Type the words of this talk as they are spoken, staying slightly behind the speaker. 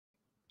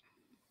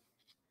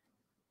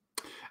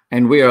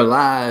And we are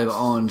live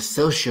on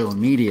social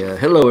media.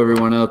 Hello,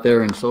 everyone out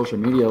there in social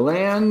media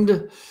land.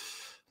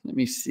 Let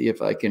me see if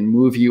I can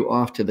move you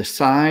off to the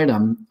side.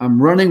 I'm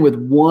running with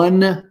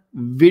one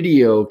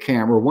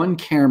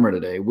camera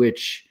today,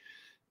 which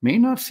may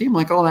not seem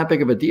like all that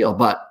big of a deal,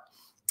 but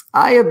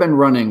I have been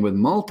running with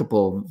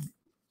multiple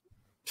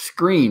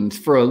screens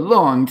for a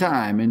long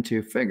time, and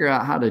to figure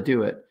out how to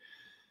do it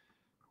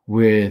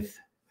with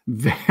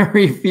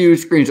very few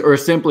screens or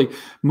simply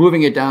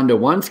moving it down to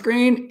one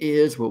screen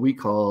is what we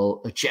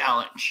call a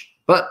challenge.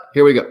 But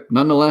here we go.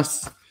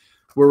 Nonetheless,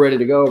 we're ready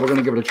to go. We're going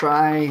to give it a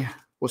try.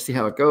 We'll see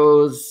how it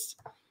goes.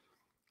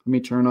 Let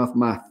me turn off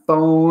my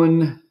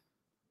phone.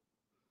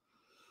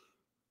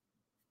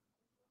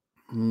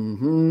 Put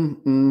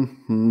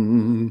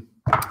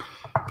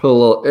a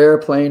little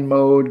airplane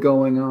mode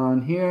going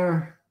on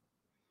here.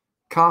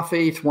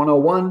 Coffee, it's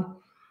 101.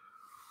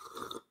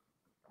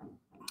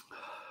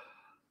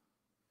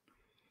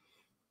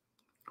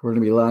 We're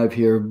going to be live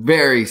here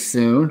very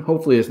soon.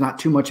 Hopefully it's not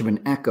too much of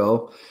an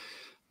echo.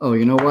 Oh,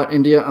 you know what,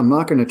 India? I'm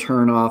not going to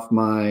turn off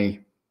my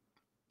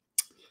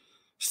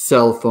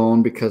cell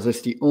phone because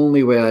it's the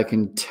only way I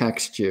can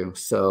text you.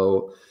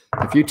 So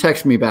if you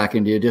text me back,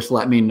 India, just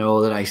let me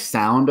know that I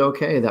sound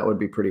okay. That would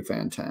be pretty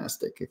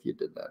fantastic if you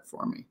did that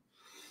for me.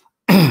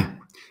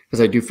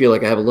 Because I do feel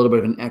like I have a little bit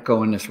of an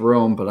echo in this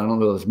room, but I don't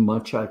know there's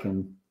much I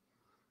can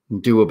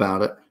do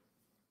about it.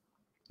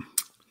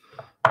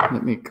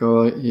 Let me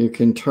go. You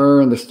can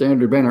turn the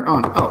standard banner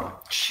on. Oh,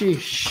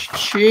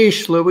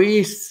 sheesh,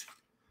 Luis.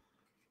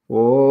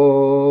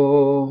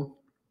 Whoa.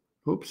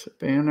 Oops,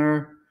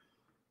 banner.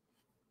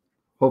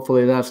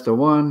 Hopefully that's the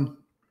one.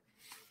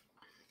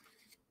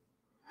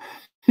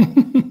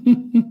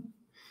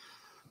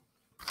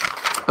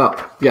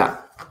 Oh, yeah.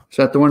 Is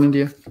that the one,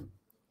 India?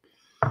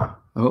 I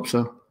hope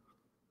so.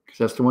 Because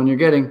that's the one you're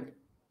getting.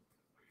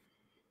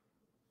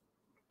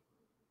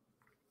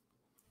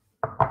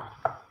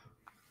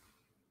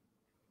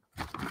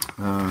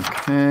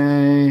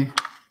 Okay.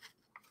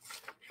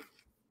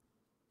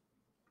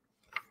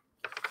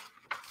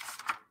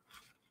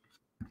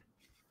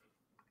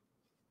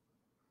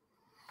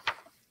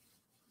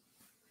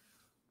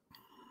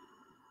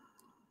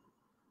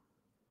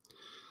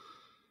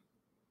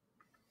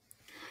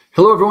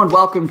 Hello, everyone.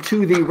 Welcome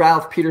to the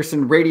Ralph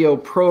Peterson Radio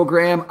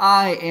program.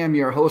 I am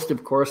your host,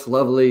 of course.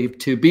 Lovely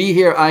to be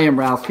here. I am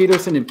Ralph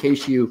Peterson. In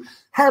case you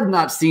have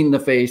not seen the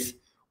face,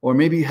 or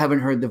maybe you haven't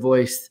heard the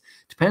voice,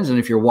 depends on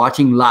if you're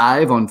watching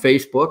live on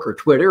Facebook or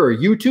Twitter or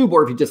YouTube,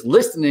 or if you're just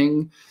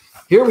listening.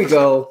 Here we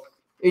go.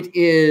 It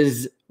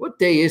is, what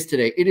day is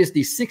today? It is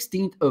the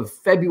 16th of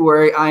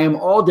February. I am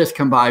all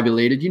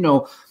discombobulated. You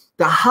know,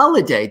 the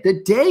holiday,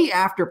 the day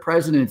after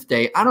President's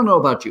Day, I don't know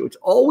about you. It's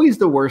always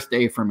the worst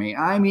day for me.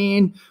 I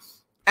mean,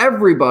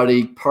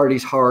 everybody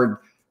parties hard.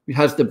 It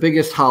has the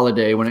biggest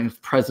holiday when it's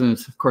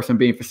President's. Of course, I'm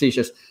being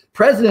facetious.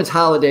 President's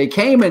holiday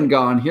came and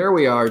gone. Here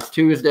we are. It's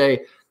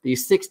Tuesday, the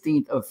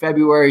 16th of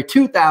February,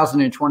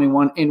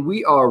 2021, and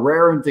we are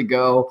raring to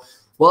go.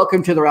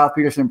 Welcome to the Ralph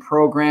Peterson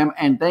program,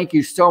 and thank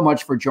you so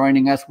much for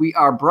joining us. We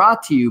are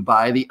brought to you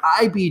by the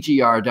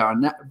IBGR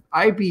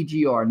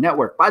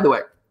Network. By the way,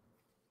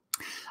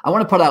 I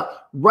want to put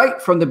out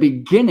right from the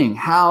beginning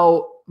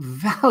how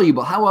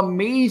valuable, how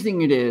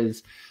amazing it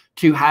is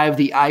to have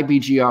the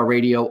IBGR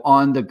radio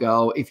on the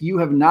go. If you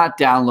have not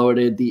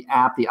downloaded the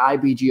app, the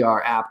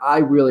IBGR app, I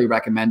really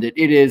recommend it.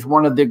 It is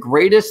one of the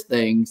greatest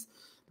things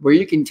where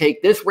you can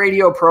take this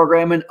radio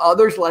program and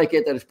others like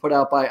it that is put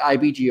out by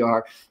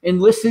IBGR and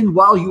listen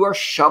while you are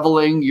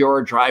shoveling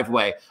your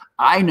driveway.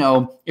 I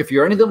know if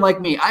you're anything like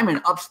me, I'm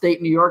in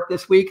upstate New York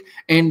this week,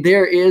 and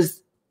there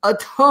is a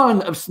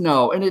ton of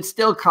snow, and it's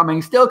still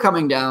coming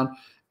down.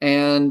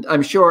 And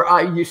I'm sure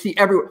you see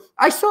everywhere.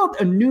 I saw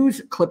a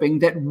news clipping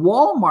that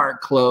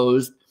Walmart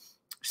closed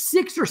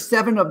 6 or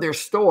 7 of their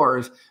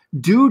stores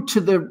due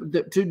to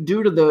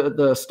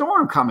the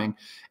storm coming.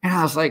 And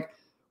I was like,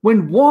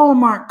 when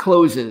Walmart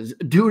closes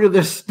due to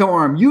the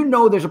storm, you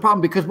know there's a problem,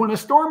 because when a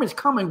storm is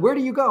coming, where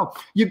do you go?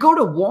 You go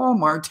to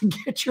Walmart to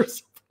get your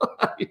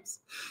supplies.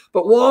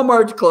 But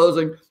Walmart's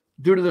closing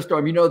due to the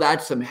storm. You know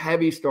that's some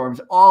heavy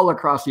storms all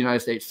across the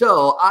United States.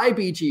 So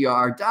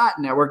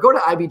IBGR.network, go to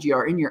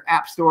IBGR in your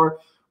app store,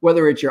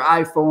 whether it's your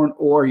iPhone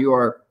or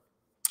your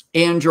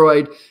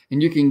Android,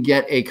 and you can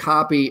get a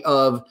copy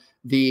of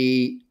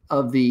the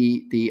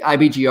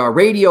IBGR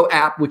radio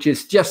app, which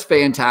is just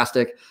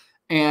fantastic.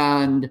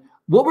 And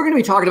what we're going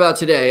to be talking about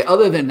today,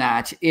 other than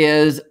that,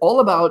 is all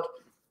about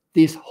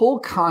this whole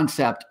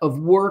concept of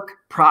work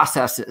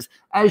processes.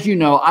 As you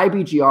know,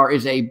 IBGR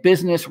is a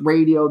business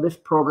radio. This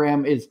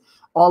program is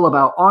all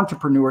about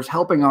entrepreneurs,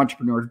 helping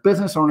entrepreneurs,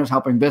 business owners,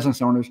 helping business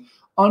owners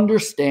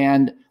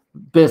understand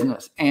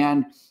business.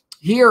 And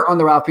here on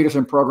the Ralph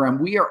Peterson program,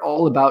 we are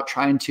all about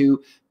trying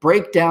to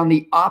break down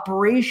the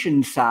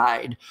operation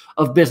side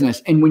of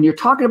business. And when you're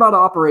talking about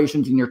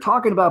operations and you're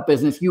talking about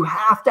business, you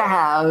have to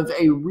have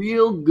a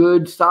real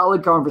good,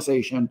 solid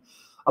conversation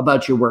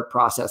about your work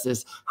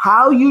processes,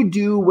 how you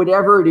do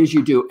whatever it is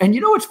you do. And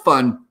you know what's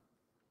fun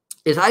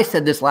is, I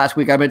said this last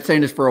week, I've been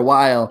saying this for a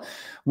while,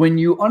 when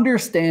you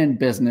understand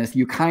business,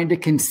 you kind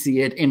of can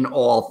see it in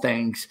all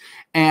things.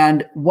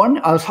 And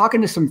I was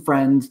talking to some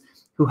friends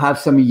who have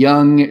some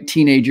young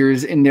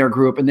teenagers in their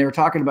group, and we're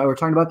talking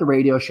about the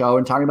radio show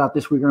and talking about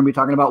this. We're going to be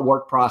talking about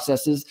work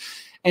processes.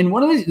 And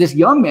this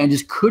young man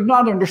just could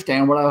not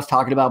understand what I was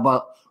talking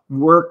about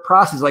work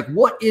process. Like,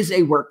 what is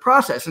a work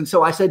process? And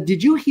so I said,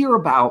 did you hear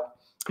about,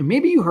 and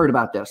maybe you heard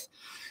about this.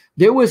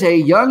 There was a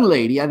young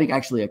lady, I think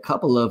actually a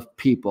couple of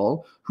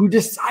people, who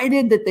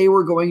decided that they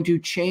were going to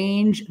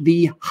change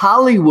the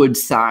Hollywood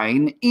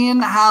sign in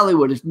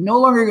Hollywood. It's no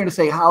longer going to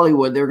say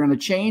Hollywood. They're going to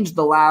change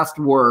the last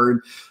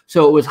word.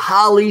 So it was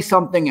Holly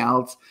something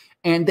else.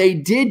 And they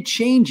did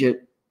change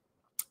it.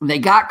 They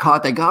got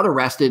caught. They got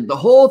arrested. The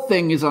whole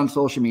thing is on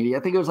social media. I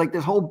think it was like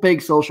this whole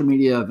big social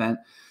media event.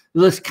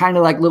 This kind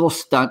of like little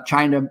stunt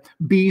trying to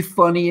be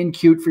funny and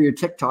cute for your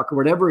TikTok or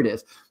whatever it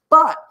is.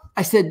 But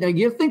I said, now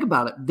you think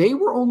about it. They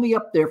were only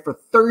up there for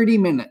 30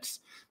 minutes.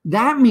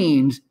 That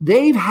means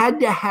they've had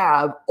to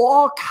have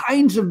all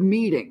kinds of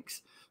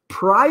meetings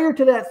prior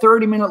to that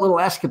 30-minute little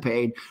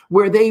escapade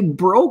where they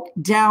broke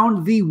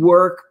down the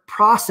work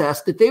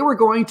process that they were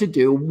going to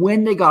do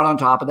when they got on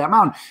top of that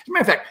mountain. As a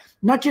matter of fact,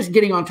 not just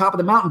getting on top of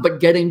the mountain,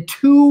 but getting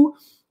to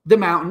the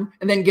mountain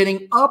and then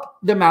getting up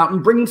the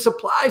mountain, bringing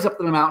supplies up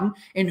to the mountain,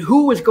 and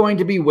who was going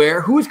to be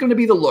where, who is going to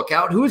be the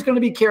lookout, who is going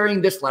to be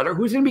carrying this letter,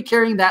 who's going to be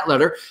carrying that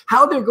letter,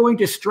 how they're going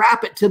to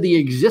strap it to the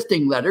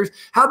existing letters,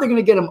 how they're going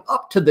to get them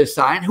up to the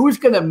sign, who's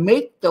going to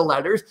make the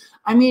letters.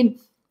 I mean,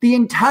 the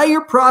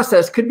entire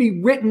process could be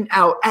written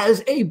out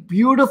as a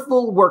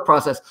beautiful work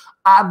process.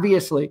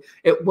 Obviously,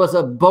 it was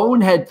a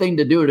bonehead thing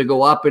to do, to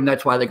go up, and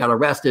that's why they got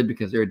arrested,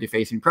 because they're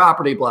defacing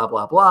property, blah,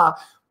 blah, blah.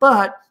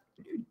 But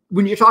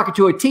when you're talking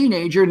to a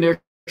teenager and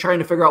they're trying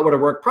to figure out what a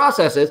work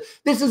process is,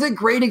 this is a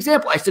great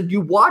example. I said,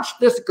 you watch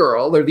this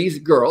girl or these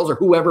girls or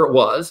whoever it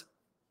was.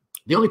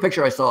 The only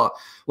picture I saw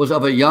was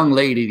of a young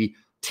lady,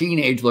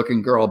 teenage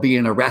looking girl,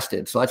 being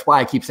arrested. So that's why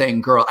I keep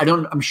saying girl.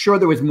 I'm sure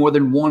there was more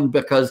than one,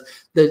 because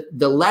the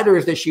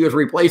letters that she was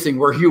replacing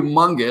were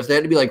humongous. They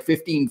had to be like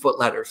 15-foot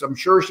letters. So I'm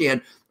sure she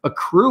had a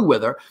crew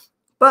with her.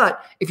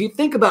 But if you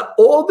think about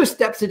all the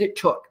steps that it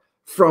took,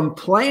 from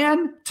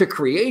plan to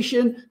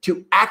creation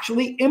to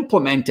actually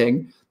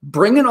implementing,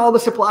 bringing all the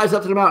supplies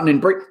up to the mountain,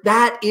 and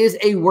that is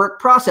a work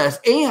process.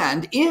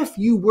 And if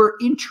you were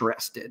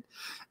interested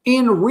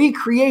in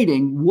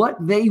recreating what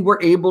they were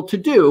able to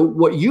do,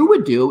 what you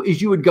would do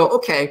is you would go,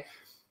 okay,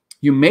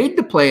 you made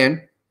the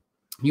plan,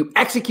 you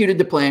executed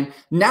the plan.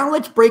 Now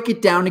let's break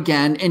it down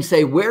again and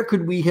say, where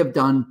could we have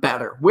done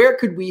better? Where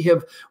could we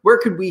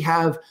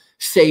have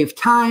saved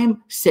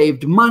time,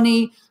 saved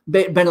money,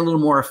 been a little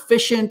more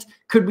efficient?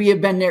 Could we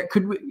have been there?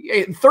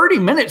 30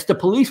 minutes, the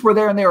police were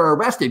there and they were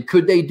arrested.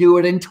 Could they do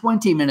it in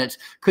 20 minutes?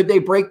 Could they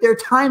break their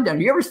time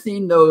down? You ever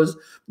seen those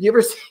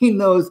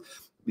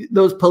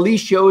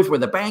police shows where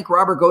the bank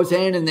robber goes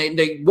in and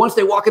they once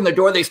they walk in the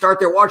door, they start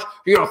their watch,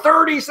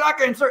 30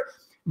 seconds.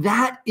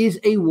 That is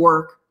a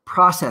work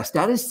process.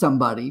 That is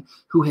somebody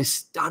who has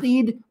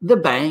studied the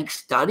bank,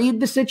 studied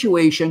the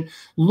situation,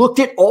 looked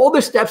at all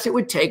the steps it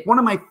would take. One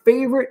of my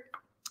favorite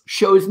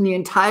shows in the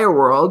entire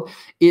world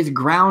is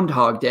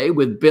Groundhog Day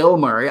with Bill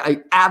Murray.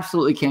 I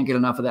absolutely can't get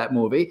enough of that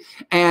movie.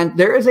 And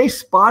there is a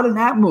spot in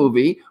that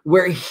movie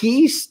where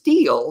he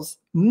steals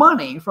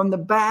money from the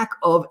back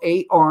of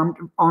a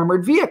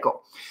armored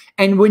vehicle.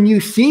 And when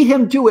you see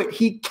him do it,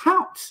 he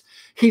counts.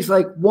 He's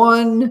like,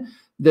 1,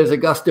 there's a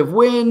gust of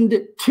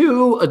wind,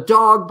 2, a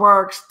dog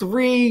barks,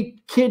 3,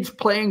 kids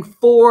playing,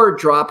 4,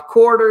 drop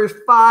quarters,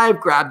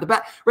 5, grab the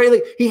bat. Right?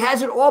 Like, he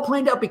has it all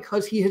planned out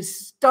because he has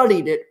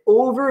studied it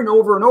over and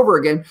over and over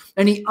again.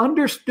 And he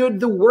understood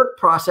the work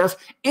process,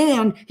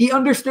 and he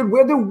understood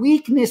where the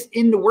weakness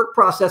in the work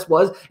process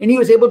was. And he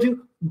was able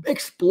to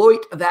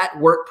exploit that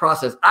work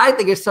process. I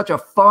think it's such a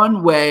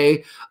fun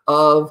way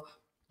of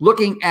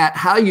looking at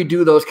how you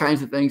do those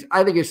kinds of things.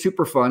 I think it's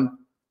super fun.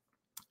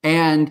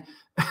 And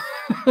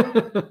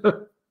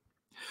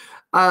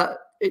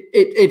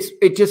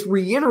it just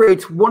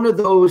reiterates one of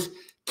those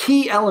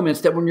key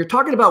elements that when you're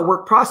talking about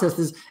work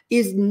processes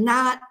is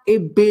not a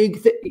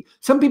big thing.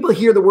 Some people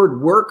hear the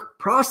word work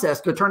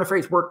process, the turn of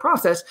phrase work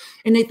process,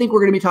 and they think we're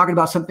going to be talking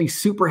about something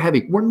super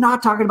heavy. We're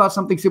not talking about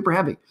something super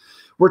heavy.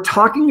 We're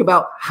talking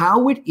about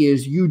how it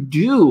is you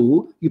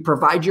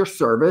provide your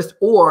service,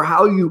 or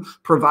how you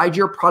provide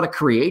your product,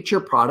 create your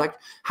product.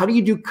 How do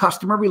you do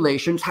customer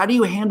relations? How do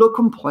you handle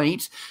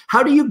complaints?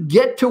 How do you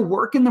get to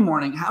work in the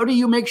morning? How do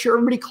you make sure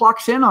everybody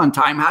clocks in on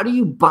time? How do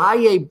you buy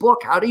a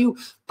book? How do you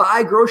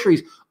buy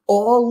groceries?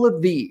 All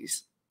of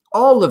these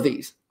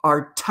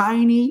are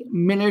tiny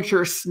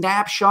miniature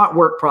snapshot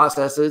work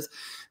processes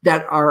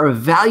that are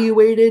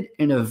evaluated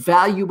and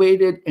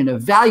evaluated and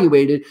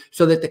evaluated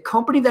so that the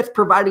company that's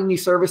providing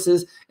these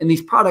services and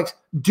these products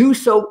do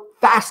so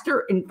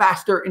faster and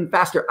faster and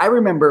faster. I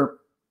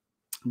remember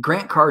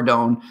Grant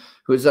Cardone,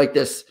 who is like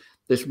this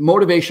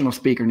motivational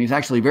speaker, and he's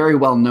actually very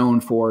well known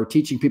for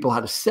teaching people how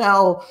to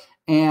sell.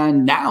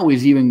 And now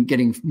he's even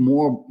getting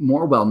more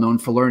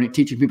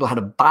teaching people how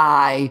to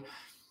buy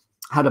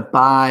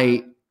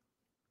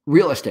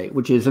real estate,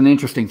 which is an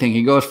interesting thing.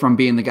 He goes from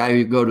being the guy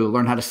who go to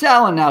learn how to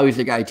sell, and now he's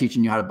the guy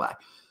teaching you how to buy.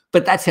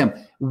 But that's him.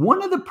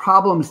 One of the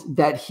problems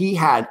that he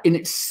had, and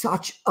it's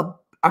such a,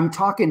 I'm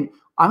going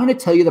to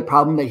tell you the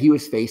problem that he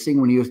was facing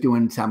when he was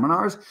doing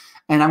seminars.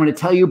 And I'm going to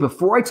tell you,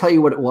 before I tell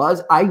you what it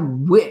was, I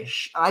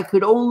wish I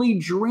could only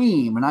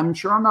dream, and I'm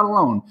sure I'm not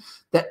alone,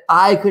 that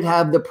I could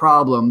have the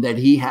problem that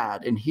he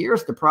had. And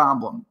here's the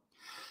problem.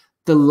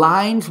 The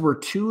lines were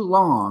too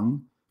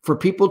long for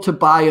people to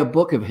buy a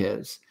book of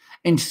his.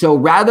 And so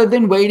rather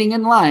than waiting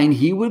in line,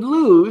 he would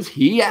lose,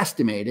 he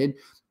estimated,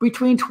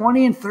 between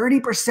 20 and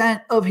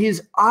 30% of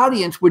his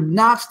audience would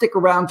not stick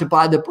around to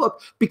buy the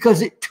book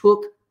because it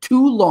took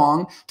too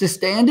long to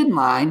stand in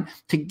line,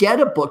 to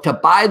get a book, to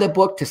buy the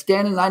book, to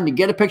stand in line, to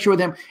get a picture with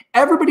him.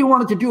 Everybody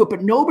wanted to do it,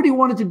 but nobody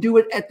wanted to do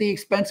it at the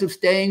expense of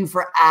staying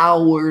for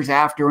hours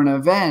after an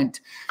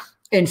event.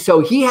 And so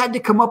he had to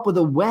come up with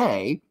a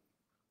way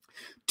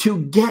to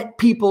get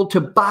people to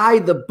buy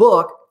the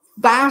book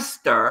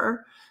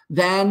faster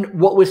than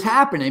what was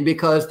happening,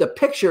 because the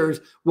pictures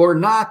were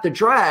not the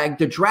drag.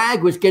 The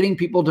drag was getting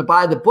people to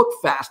buy the book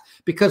fast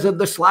because of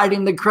the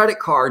sliding the credit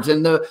cards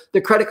and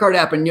the credit card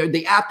app, and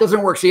the app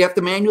doesn't work. So you have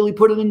to manually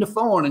put it in the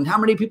phone. And how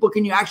many people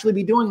can you actually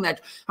be doing that?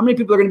 How many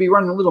people are going to be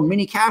running little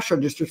mini cash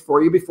registers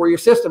for you before your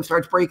system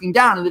starts breaking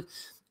down? And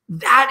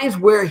that is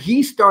where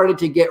he started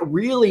to get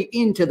really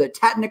into the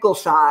technical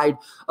side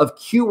of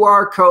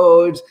QR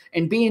codes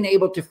and being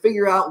able to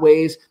figure out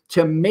ways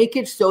to make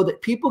it so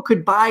that people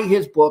could buy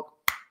his book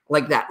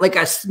like that, like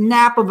a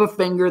snap of a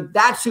finger,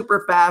 that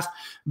super fast,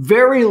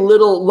 very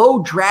little, low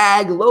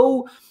drag,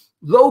 low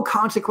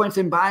consequence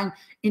in buying.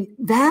 And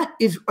that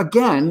is,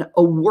 again,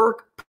 a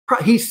work.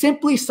 He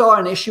simply saw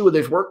an issue with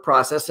his work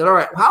process. Said, all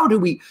right, how do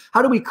we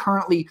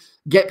currently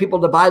get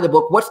people to buy the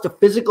book? What's the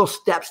physical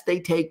steps they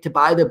take to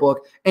buy the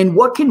book? And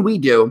what can we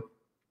do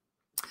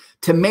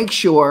to make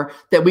sure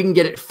that we can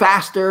get it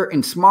faster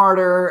and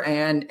smarter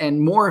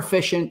and more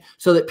efficient,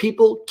 so that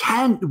people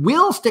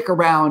will stick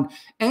around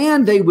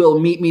and they will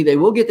meet me. They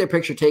will get their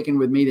picture taken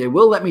with me. They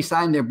will let me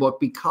sign their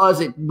book,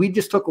 because we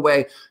just took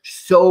away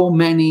so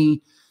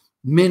many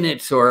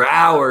minutes or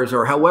hours,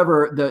 or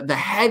however the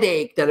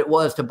headache that it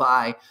was to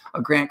buy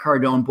a Grant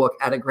Cardone book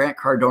at a Grant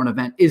Cardone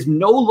event is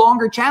no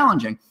longer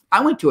challenging.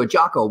 I went to a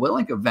Jocko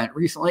Willink event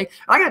recently,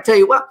 and I got to tell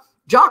you what,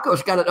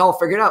 Jocko's got it all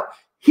figured out.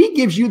 He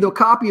gives you the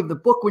copy of the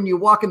book when you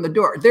walk in the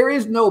door. There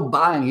is no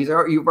buying.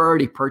 You've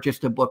already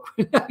purchased a book.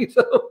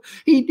 So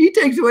he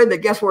takes away the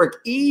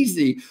guesswork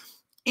easy.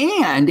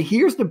 And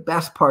here's the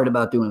best part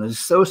about doing this.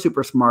 So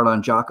super smart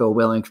on Jocko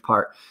Willink's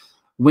part.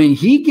 When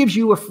he gives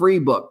you a free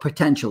book,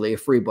 potentially a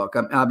free book,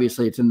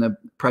 obviously it's in the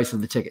price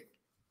of the ticket,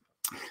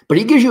 but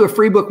he gives you a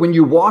free book when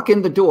you walk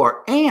in the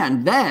door,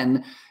 and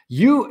then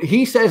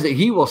he says that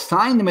he will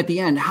sign them at the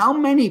end. How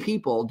many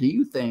people do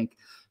you think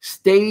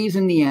stays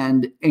in the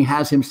end and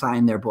has him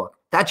sign their book?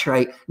 That's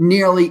right,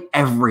 nearly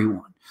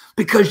everyone.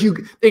 Because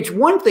it's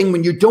one thing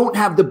when you don't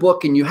have the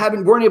book and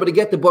weren't able to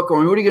get the book,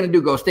 or what are you going to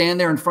do? Go stand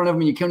there in front of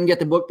him and you couldn't get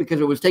the book because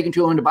it was taking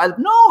too long to buy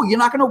them? No, you're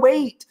not going to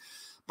wait.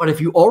 But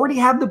if you already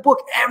have the book,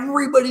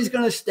 everybody's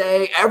going to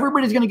stay.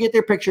 Everybody's going to get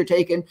their picture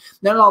taken.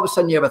 Then all of a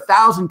sudden you have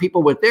 1,000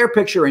 people with their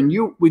picture and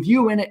with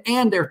you in it,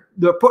 and they're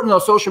putting it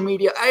on social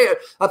media.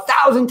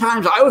 1,000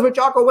 times, I was with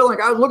Jocko Willink.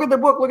 Look at the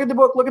book, look at the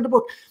book, look at the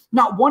book.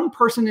 Not one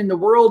person in the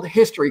world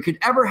history could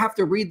ever have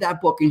to read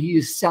that book, and he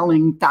is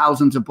selling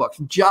thousands of books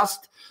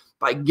just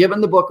by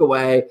giving the book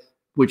away,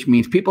 which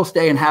means people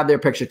stay and have their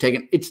picture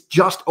taken. It's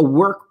just a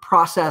work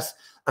process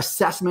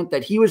assessment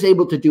that he was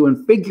able to do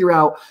and figure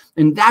out.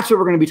 And that's what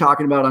we're going to be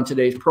talking about on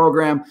today's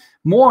program.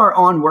 More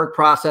on work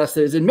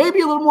processes and maybe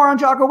a little more on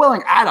Jocko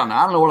Willink. I don't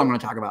know what I'm going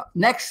to talk about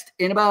next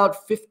in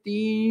about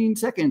 15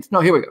 seconds.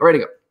 No, here we go. Ready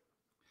to go.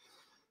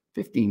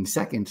 15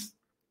 seconds.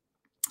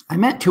 I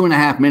meant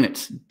 2.5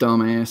 minutes,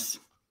 dumbass.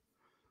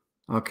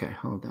 Okay,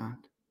 hold on.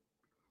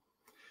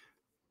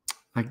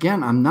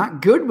 Again, I'm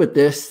not good with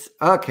this.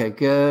 Okay,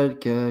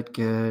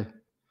 good.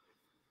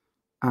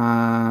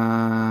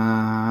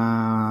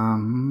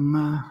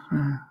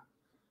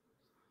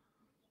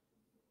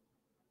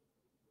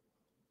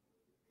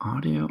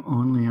 Audio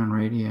only on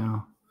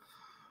radio.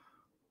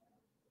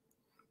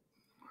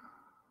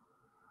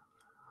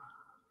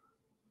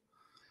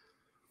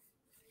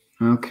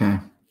 Okay,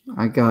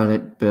 I got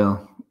it,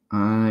 Bill.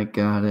 I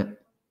got it.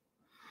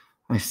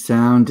 I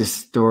sound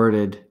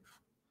distorted.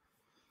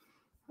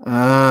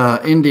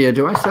 India,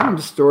 do I sound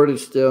distorted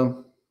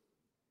still?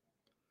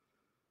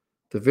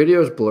 The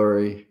video is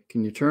blurry.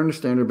 Can you turn to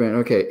standard band?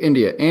 Okay,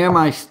 India, am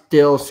I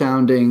still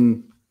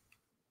sounding?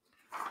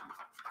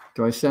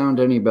 Do I sound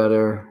any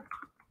better?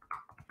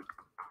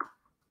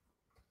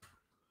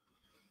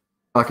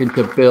 Talking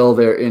to Bill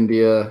there,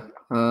 India.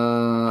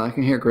 I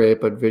can hear great,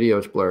 but video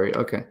is blurry.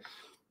 Okay.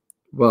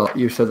 Well,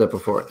 you said that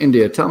before.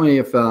 India, tell me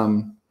if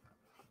how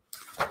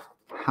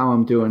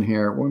I'm doing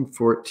here.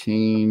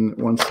 114,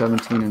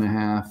 117 and a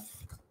half.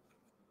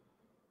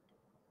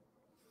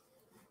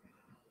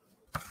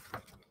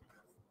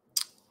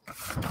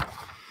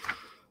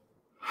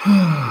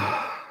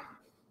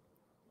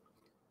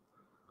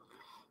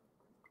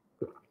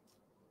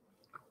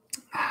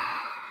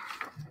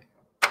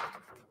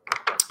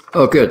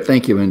 Oh, good.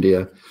 Thank you,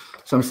 India.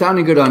 So I'm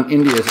sounding good on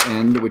India's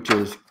end, which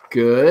is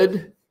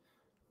good.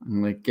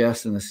 I'm going to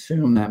guess and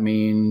assume that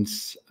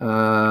means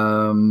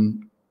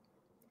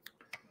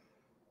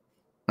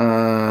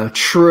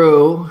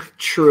true.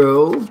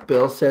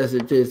 Bill says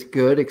it is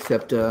good,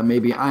 except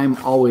maybe I'm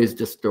always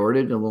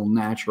distorted, a little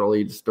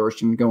naturally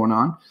distortion going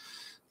on.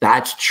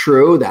 That's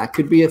true. That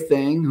could be a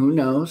thing. Who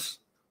knows?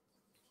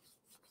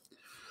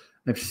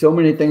 I have so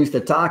many things to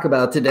talk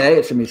about today.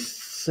 It's going to be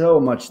so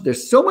much.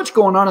 There's so much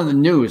going on in the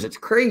news. It's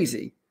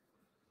crazy.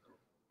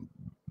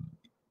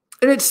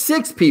 And it's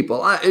 6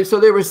 people. So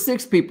there were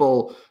 6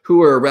 people who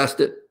were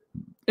arrested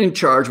and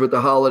charged with the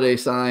holiday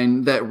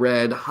sign that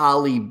read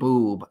Holly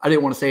Boob. I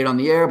didn't want to say it on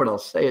the air, but I'll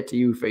say it to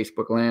you,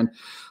 Facebook land.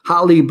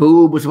 Holly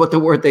Boob was what the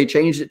word they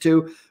changed it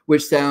to,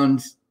 which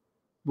sounds,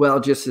 well,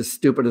 just as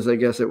stupid as I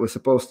guess it was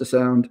supposed to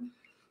sound.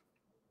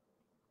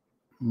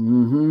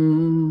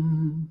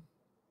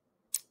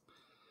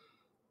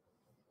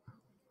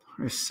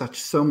 There's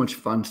so much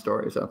fun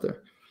stories out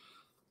there.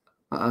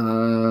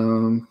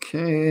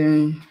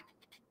 Okay.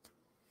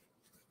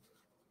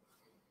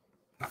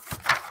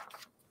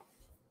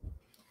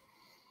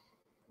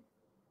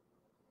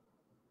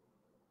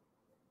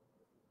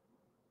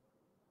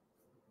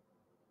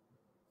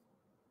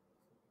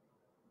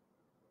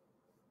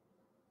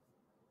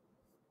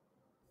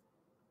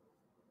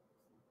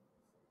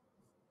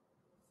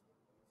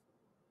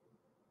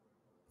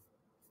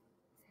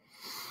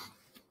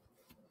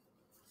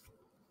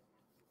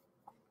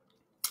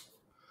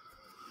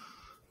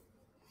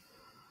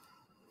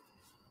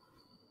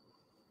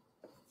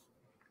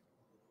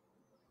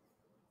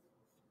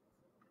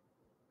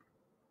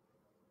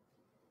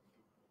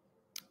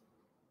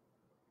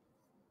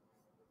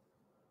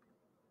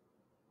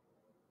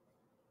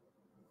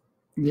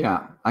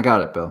 Yeah, I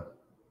got it, Bill.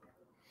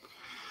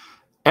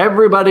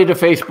 Everybody to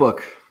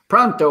Facebook.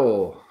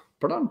 Pronto.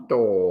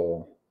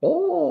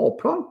 Oh,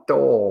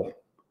 pronto.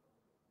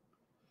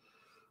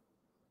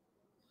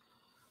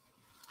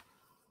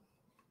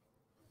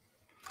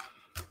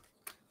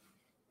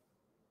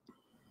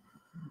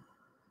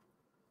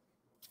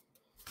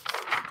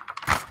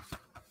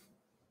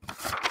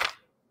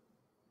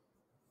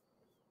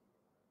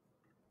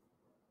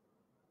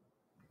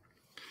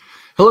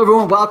 Hello,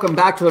 everyone. Welcome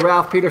back to the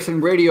Ralph Peterson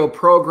Radio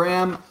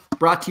program,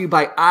 brought to you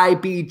by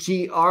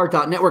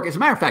IBGR.network. As a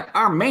matter of fact,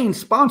 our main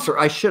sponsor,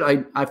 I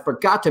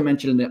forgot to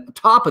mention at the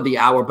top of the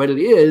hour, but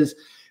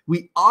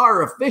we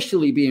are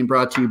officially being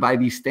brought to you by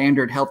the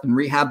Standard Health and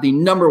Rehab, the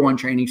 #1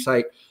 training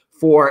site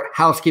for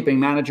housekeeping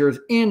managers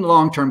in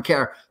long-term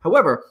care.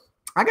 However,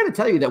 I got to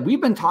tell you that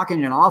we've been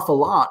talking an awful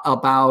lot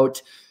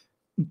about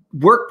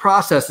work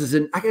processes,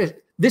 and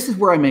this is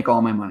where I make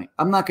all my money.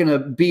 I'm not going to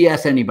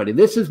BS anybody.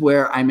 This is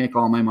where I make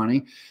all my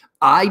money.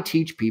 I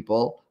teach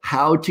people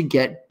how to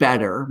get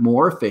better,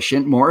 more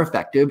efficient, more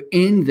effective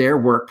in their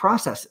work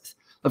processes.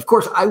 Of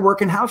course, I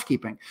work in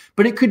housekeeping,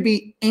 but it could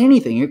be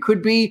anything. It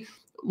could be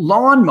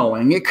lawn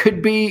mowing. It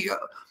could be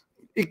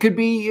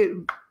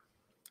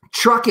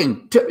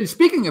trucking.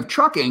 Speaking of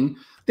trucking,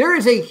 there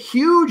is a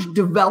huge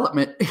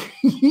development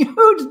in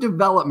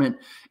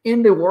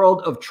the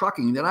world of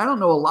trucking that I don't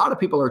know a lot of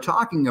people are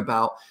talking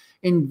about.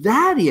 And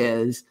that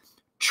is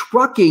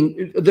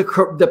trucking.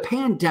 The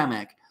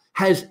pandemic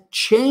has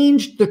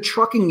changed the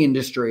trucking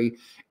industry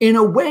in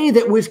a way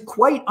that was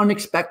quite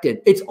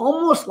unexpected. It's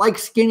almost like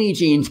skinny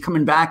jeans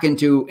coming back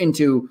into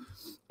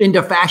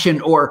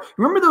fashion. Or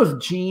remember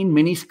those jean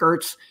mini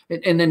skirts?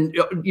 And then,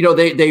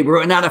 they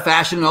were out of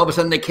fashion and all of a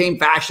sudden they came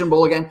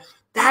fashionable again.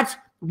 That's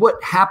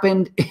what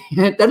happened.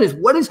 That is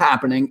what is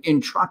happening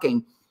in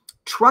trucking.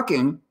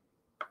 Trucking,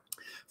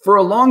 for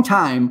a long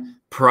time,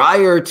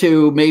 prior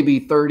to maybe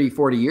 30,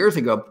 40 years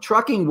ago,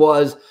 trucking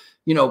was,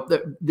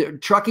 the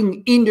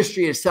trucking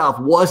industry itself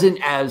wasn't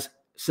as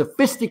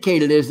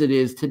sophisticated as it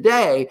is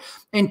today.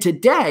 And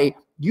today,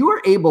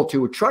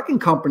 trucking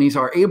companies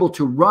are able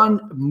to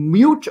run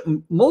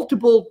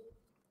multiple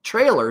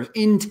trailers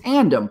in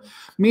tandem,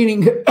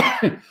 meaning,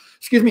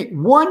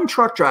 one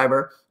truck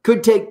driver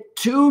could take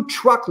 2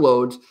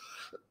 truckloads,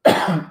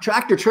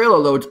 tractor trailer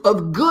loads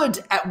of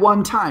goods at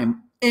one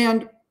time.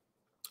 And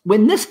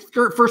when this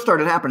first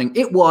started happening,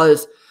 it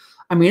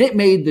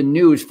made the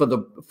news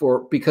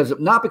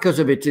not because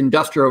of its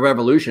industrial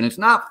revolution. It's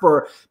not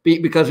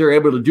because they're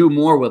able to do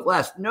more with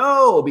less.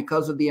 No,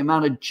 because of the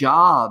amount of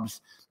jobs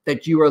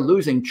that you are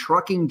losing.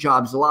 Trucking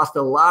jobs, lost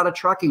a lot of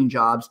trucking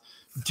jobs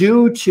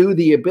due to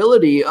the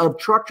ability of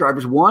truck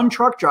drivers. One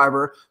truck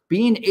driver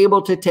being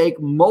able to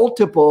take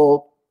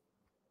multiple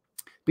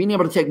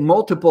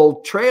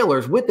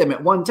trailers with them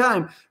at one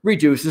time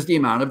reduces the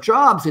amount of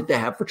jobs that they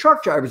have for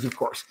truck drivers, of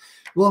course.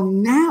 Well,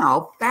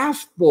 now,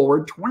 fast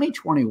forward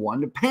 2021,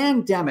 the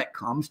pandemic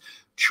comes.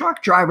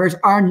 Truck drivers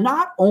are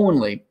not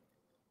only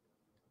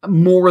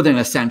more than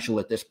essential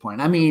at this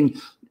point. I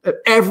mean,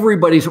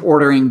 everybody's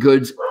ordering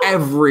goods.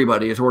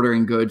 Everybody is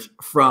ordering goods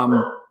from.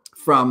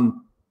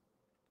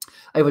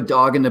 I have a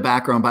dog in the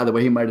background, by the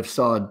way. He might have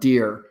saw a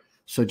deer,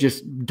 so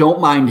just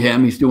don't mind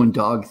him. He's doing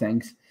dog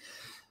things.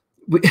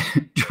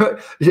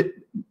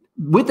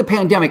 with the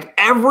pandemic,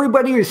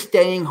 everybody is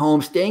staying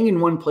home, staying in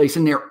one place,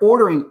 and they're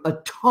ordering a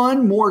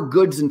ton more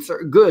goods,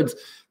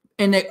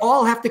 and they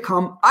all have to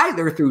come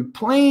either through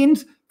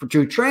planes,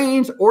 through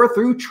trains, or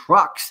through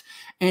trucks.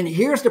 And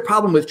here's the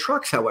problem with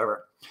trucks,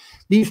 however.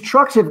 These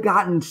trucks have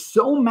gotten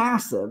so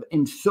massive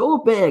and so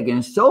big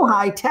and so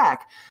high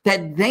tech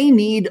that they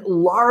need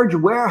large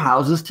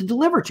warehouses to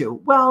deliver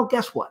to. Well,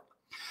 guess what?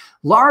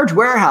 Large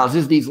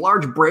warehouses, these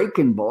large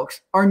break-in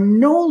bulks, are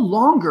no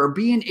longer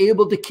being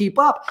able to keep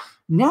up.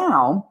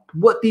 Now,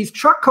 what these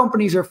truck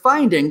companies are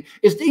finding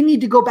is they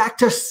need to go back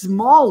to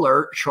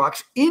smaller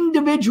trucks,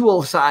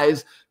 individual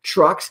size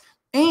trucks,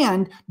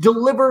 and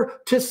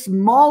deliver to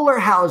smaller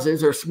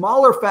houses or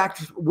smaller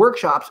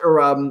workshops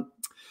or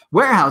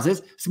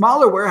warehouses,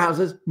 smaller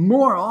warehouses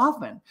more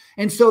often.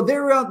 And so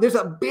there's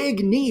a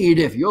big need.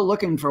 If you're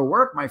looking for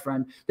work, my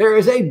friend, there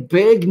is a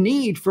big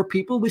need for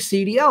people with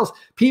CDLs,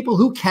 people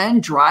who can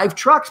drive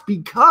trucks,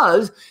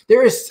 because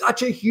there is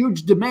such a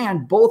huge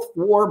demand both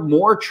for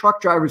more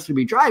truck drivers to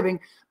be driving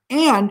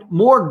and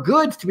more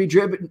goods to be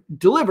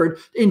delivered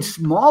in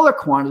smaller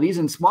quantities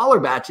and smaller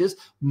batches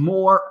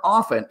more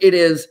often. It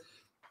is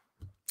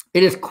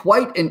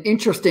quite an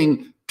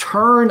interesting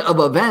turn of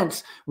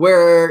events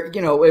where,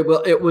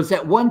 it was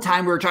at one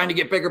time we were trying to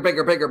get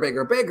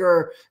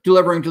bigger,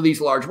 delivering to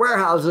these large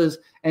warehouses.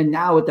 And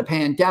now with the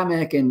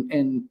pandemic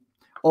and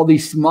all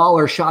these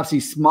smaller shops,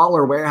 these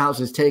smaller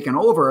warehouses taken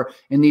over,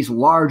 and these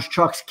large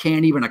trucks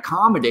can't even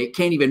accommodate,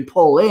 can't even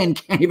pull in,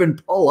 can't even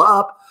pull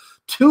up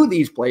to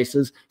these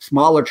places.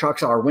 Smaller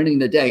trucks are winning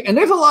the day. And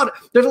there's a lot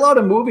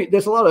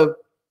of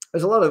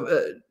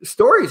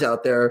stories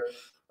out there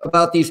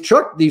about these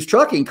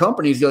trucking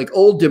companies, like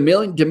Old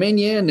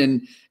Dominion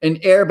and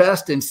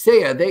Airbest and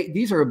SEA.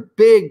 These are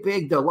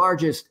big, the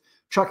largest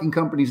trucking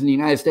companies in the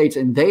United States,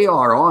 and they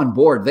are on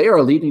board. They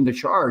are leading the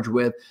charge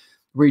with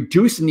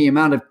reducing the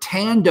amount of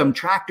tandem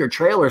tractor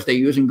trailers they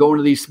use and going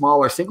to these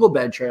smaller single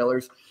bed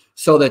trailers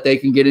so that they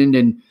can get in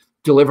and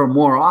deliver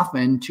more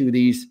often to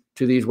these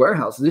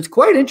warehouses. It's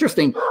quite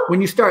interesting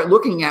when you start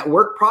looking at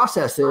work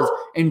processes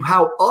and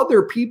how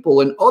other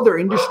people in other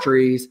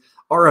industries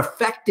are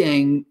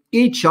affecting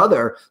each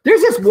other.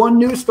 There's this one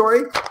news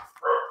story.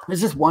 I'm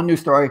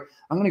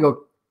going to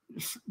go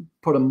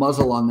put a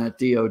muzzle on that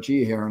DOG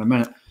here in a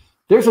minute.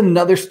 There's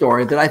another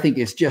story that I think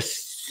is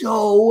just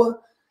so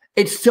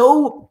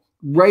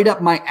right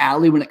up my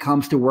alley when it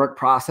comes to work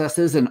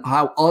processes and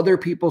how other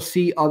people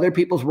see other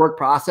people's work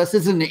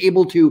processes and they're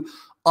able to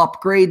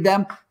upgrade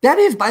them. That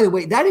is, by the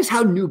way, that is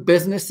how new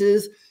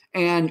businesses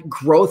and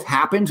growth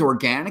happens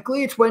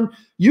organically. It's when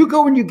you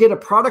go and you get a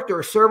product or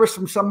a service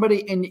from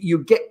somebody and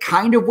you get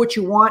kind of what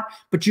you want,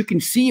 but you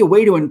can see a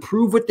way to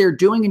improve what they're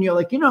doing. And you're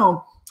like,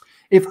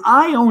 if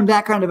I owned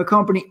that kind of a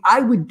company,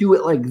 I would do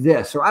it like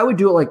this, or I would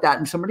do it like that.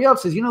 And somebody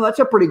else says, that's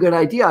a pretty good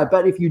idea. I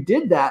bet if you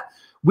did that,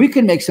 we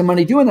can make some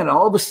money doing that. And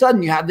all of a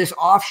sudden you have this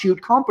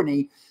offshoot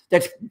company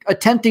that's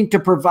attempting to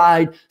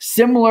provide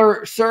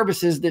similar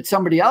services that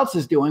somebody else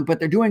is doing, but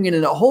they're doing it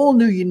in a whole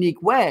new,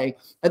 unique way.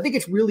 I think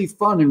it's really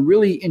fun and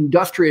really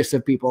industrious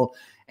of people.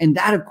 And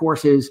that, of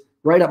course, is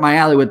right up my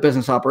alley with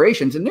business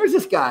operations. And there's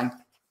this guy,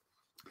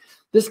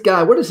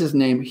 what is his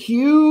name?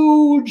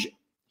 Huge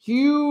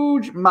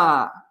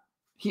Ma.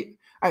 All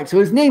right, so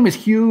his name is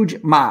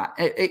Huge Ma,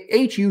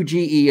 Huge,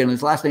 and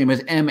his last name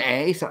is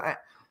M-A. So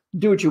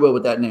do what you will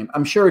with that name.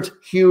 I'm sure it's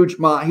Huge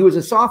Ma. He was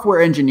a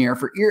software engineer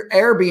for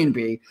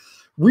Airbnb,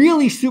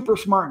 really super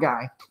smart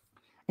guy.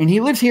 And he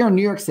lives here in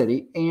New York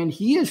City, and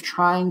he is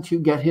trying to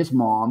get his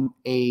mom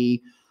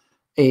a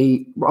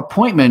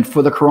appointment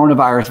for the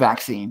coronavirus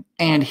vaccine.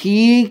 And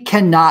he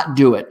cannot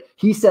do it.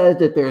 He says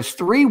that there's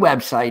 3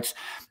 websites.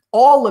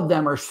 All of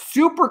them are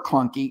super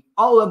clunky.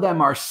 All of them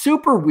are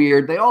super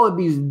weird. They all have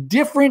these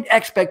different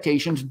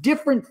expectations,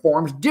 different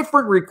forms,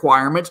 different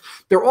requirements.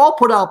 They're all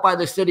put out by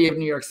the city of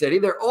New York City.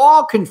 They're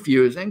all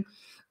confusing.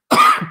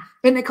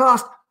 And they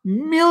cost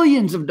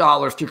millions of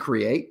dollars to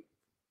create.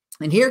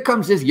 And here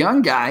comes this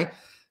young guy.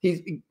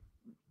 He's,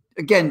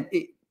 again,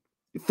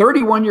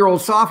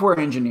 31-year-old software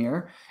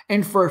engineer.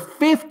 And for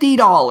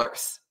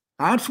 $50,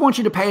 I just want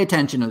you to pay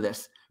attention to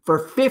this.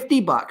 For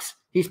 $50,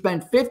 he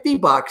spent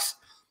 $50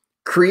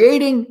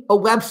 creating a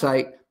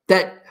website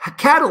that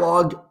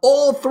cataloged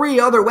all 3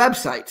 other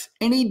websites.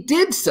 And he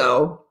did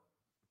so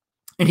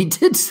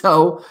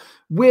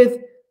with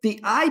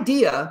the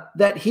idea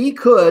that he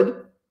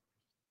could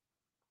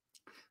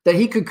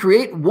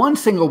create one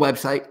single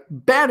website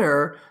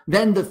better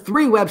than the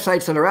 3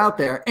 websites that are out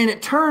there. And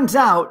it turns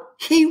out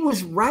he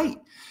was right.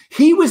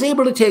 He was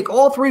able to take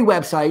all 3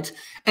 websites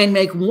and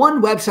make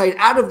one website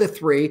out of the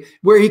 3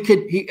 where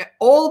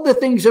all the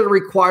things that are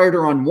required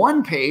are on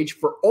one page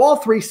for all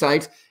 3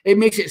 sites. It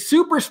makes it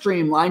super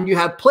streamlined. You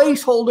have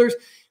placeholders,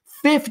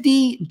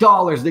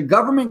 $50. The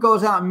government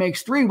goes out and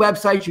makes 3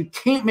 websites. You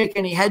can't make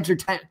any heads or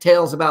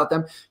tails about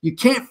them. You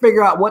can't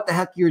figure out what the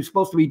heck you're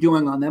supposed to be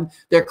doing on them.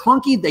 They're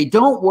clunky. They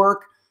don't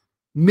work.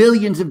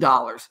 Millions of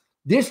dollars.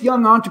 This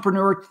young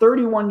entrepreneur,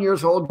 31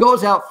 years old,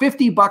 goes out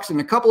 $50 in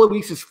a couple of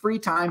weeks of free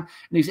time,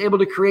 and he's able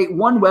to create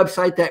one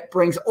website that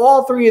brings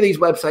all three of these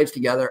websites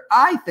together.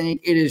 I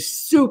think it is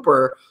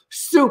super,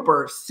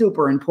 super,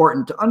 super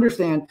important to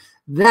understand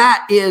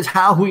that is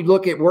how we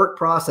look at work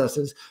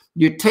processes.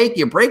 You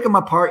break them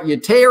apart, you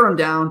tear them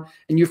down,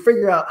 and you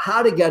figure out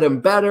how to get them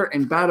better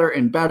and better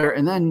and better.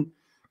 And then,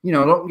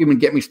 don't even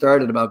get me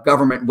started about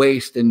government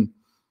waste. And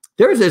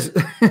there's this,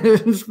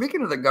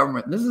 speaking of the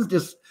government, this is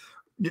just,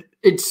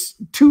 it's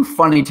too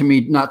funny to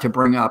me not to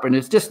bring up. And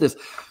it's just this,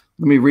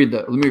 let me read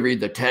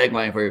the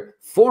tagline for you.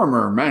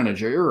 Former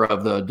manager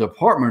of the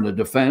Department of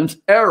Defense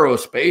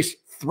Aerospace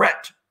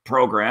Threat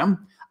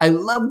Program. I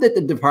love that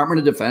the Department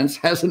of Defense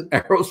has an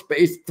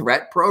aerospace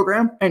threat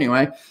program.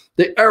 Anyway,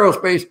 the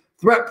aerospace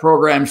threat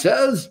program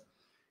says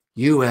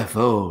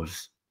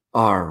UFOs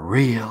are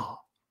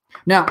real.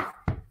 Now,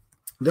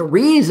 the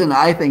reason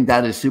I think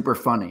that is super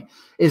funny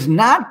is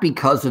not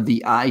because of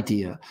the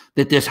idea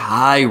that this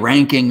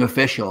high-ranking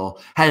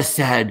official has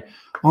said,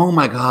 oh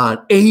my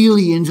God,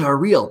 aliens are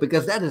real,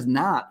 because that is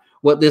not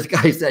what this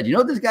guy said. You know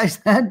what this guy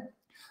said?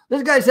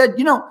 This guy said,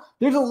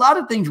 there's a lot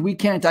of things we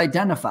can't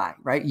identify,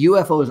 right?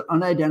 UFOs,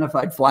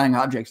 unidentified flying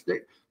objects.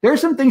 There are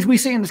some things we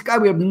see in the sky.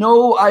 We have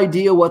no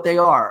idea what they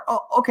are.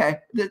 Oh, okay.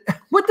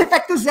 What the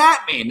heck does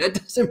that mean? That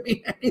doesn't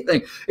mean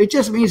anything. It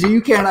just means that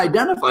you can't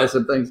identify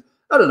some things.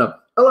 I don't know.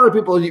 A lot of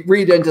people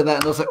read into that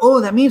and they'll say,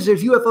 oh, that means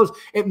there's UFOs.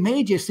 It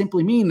may just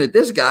simply mean that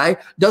this guy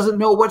doesn't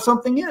know what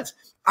something is.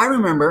 I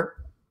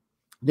remember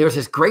there's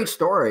this great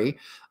story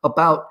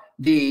about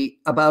the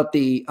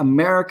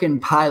American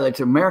pilots,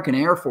 American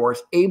Air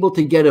Force, able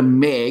to get a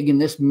MiG, and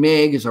this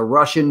MiG is a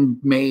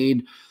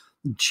Russian-made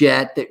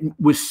jet that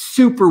was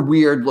super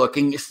weird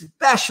looking,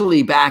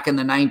 especially back in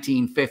the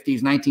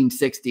 1950s,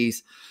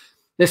 1960s.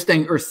 This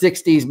thing, or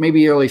 60s,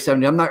 maybe early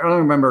 70s. I don't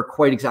remember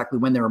quite exactly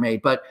when they were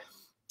made, but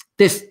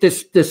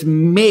this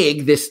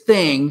MiG, this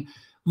thing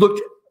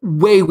looked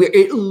way weird.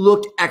 It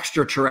looked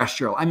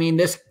extraterrestrial. I mean,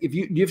 if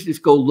you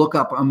just go look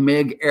up a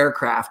MiG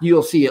aircraft,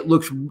 you'll see it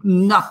looks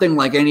nothing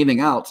like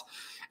anything else.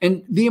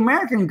 And the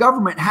American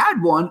government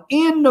had one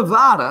in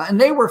Nevada, and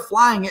they were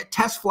flying it,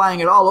 test flying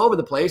it all over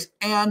the place.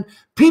 And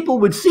people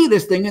would see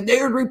this thing and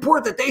they would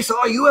report that they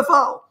saw a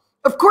UFO.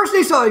 Of course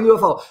they saw a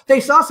UFO.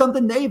 They saw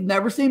something they've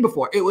never seen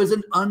before. It was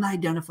an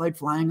unidentified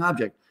flying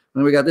object.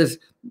 And we got this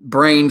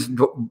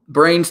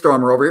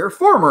brainstormer over here,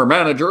 former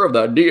manager of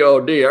the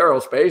DOD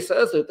Aerospace,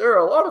 says that there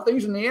are a lot of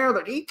things in the air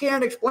that he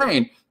can't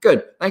explain.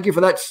 Good. Thank you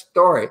for that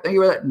story. Thank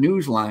you for that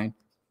news line.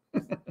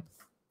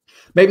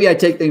 Maybe I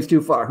take things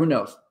too far. Who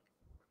knows?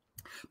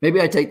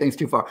 Maybe I take things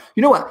too far.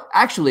 You know what?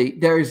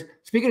 Actually,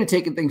 speaking of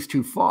taking things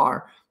too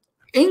far,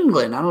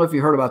 England, I don't know if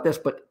you heard about this,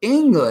 but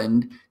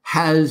England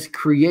has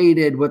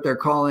created what they're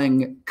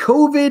calling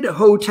COVID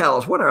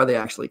hotels. What are they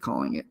actually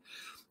calling it?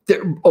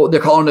 They're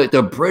calling it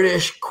the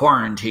British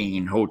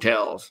quarantine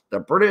hotels. The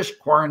British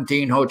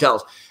quarantine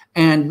hotels.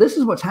 And this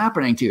is what's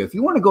happening to you. If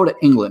you want to go to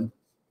England,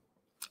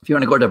 if you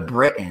want to go to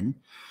Britain,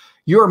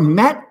 you're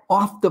met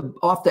off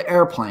the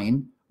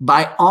airplane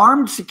by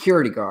armed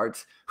security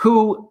guards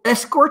who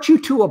escort you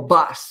to a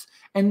bus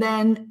and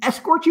then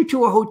escort you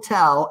to a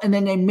hotel, and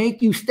then they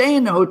make you stay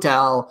in the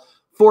hotel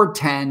for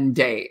 10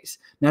 days.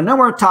 Now,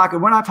 we're not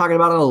talking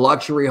about a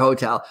luxury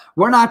hotel.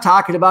 We're not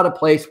talking about a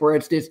place where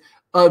it's this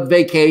a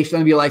vacation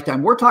of your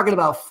lifetime. We're talking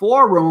about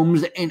 4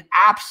 rooms in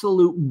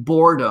absolute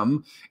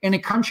boredom in a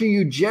country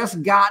you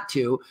just got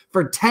to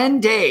for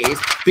 10 days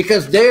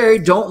because they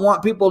don't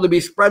want people to be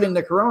spreading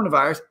the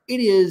coronavirus.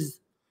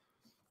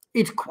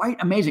 It's quite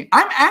amazing.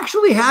 I'm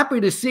actually happy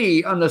to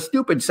see, on the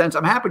stupid sense,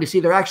 I'm happy to see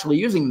they're actually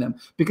using them,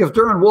 because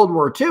during World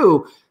War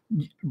II,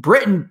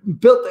 Britain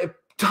built a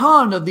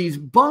ton of these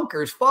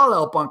bunkers,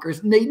 fallout bunkers,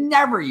 and they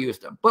never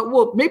used them.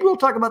 But maybe we'll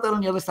talk about that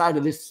on the other side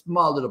of this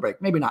small little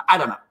break. Maybe not. I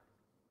don't know.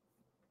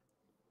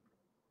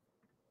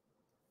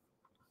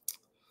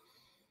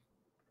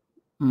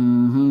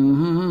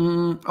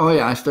 Oh,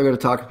 yeah. I still got to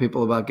talk to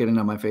people about getting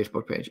on my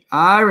Facebook page.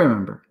 I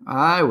remember.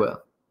 I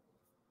will.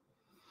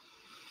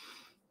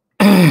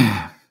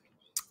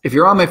 If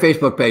you're on my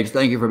Facebook page,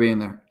 thank you for being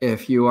there.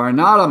 If you are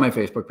not on my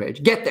Facebook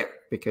page, get there,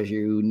 because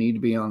you need to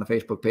be on the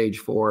Facebook page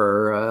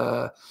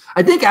for,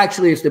 I think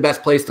actually it's the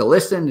best place to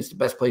listen. It's the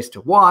best place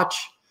to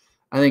watch.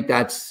 I think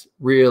that's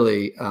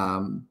really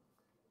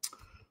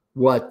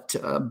what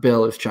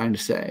Bill is trying to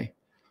say.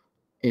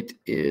 It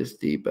is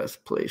the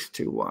best place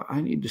to watch. I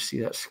need to see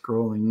that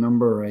scrolling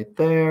number right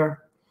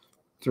there.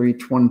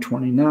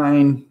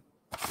 3/129.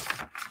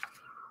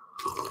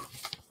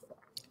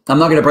 I'm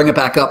not going to bring it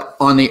back up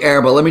on the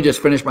air, but let me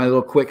just finish my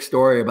little quick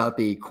story about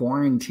the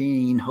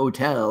quarantine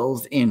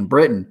hotels in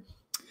Britain.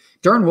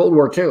 During World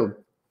War II,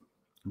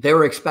 they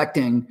were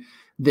expecting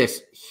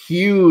this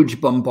huge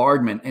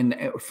bombardment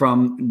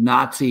from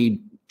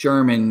Nazi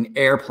German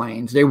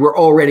airplanes. They were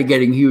already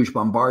getting huge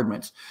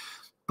bombardments,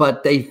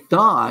 but they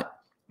thought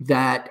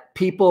that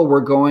people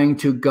were going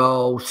to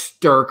go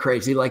stir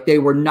crazy, like they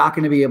were not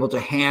going to be able to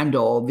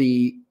handle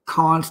the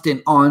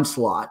constant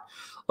onslaught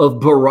of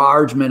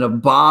barragement,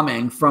 of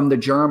bombing from the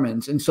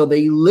Germans. And so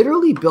they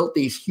literally built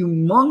these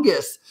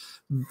humongous,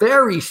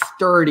 very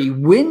sturdy,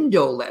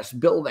 windowless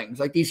buildings,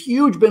 like these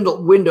huge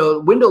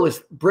windowless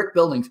brick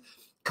buildings,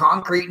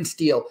 concrete and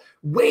steel,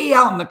 way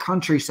out in the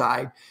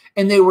countryside.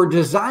 And they were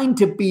designed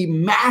to be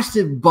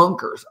massive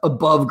bunkers,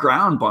 above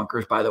ground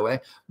bunkers, by the way,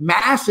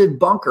 massive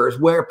bunkers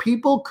where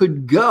people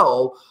could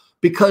go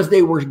because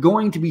they were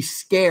going to be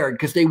scared,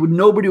 because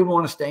nobody would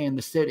want to stay in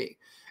the city.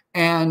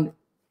 And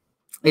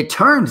it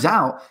turns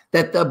out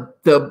that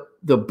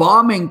the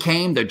bombing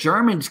came, the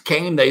Germans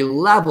came, they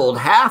leveled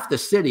half the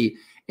city,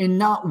 and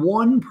not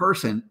one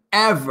person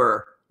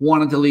ever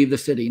wanted to leave the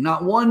city.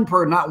 Not one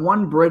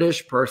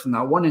British person,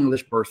 not one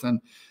English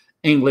person,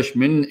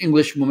 Englishman,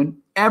 Englishwoman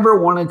ever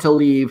wanted to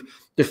leave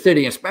the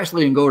city,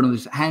 especially and go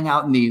to hang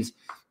out in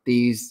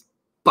these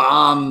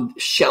bomb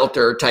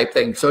shelter type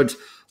things. So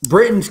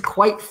Britain's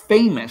quite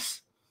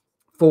famous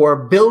for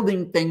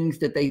building things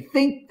that they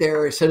think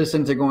their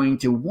citizens are going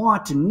to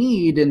want to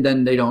need, and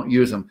then they don't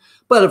use them.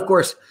 But of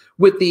course,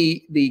 with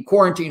the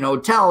quarantine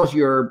hotels,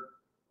 you're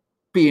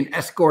being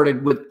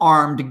escorted with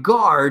armed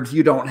guards.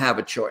 You don't have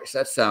a choice.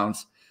 That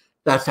sounds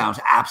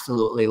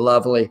absolutely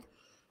lovely.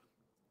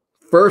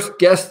 First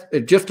guest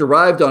just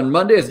arrived on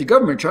Monday as the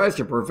government tries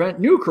to prevent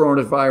new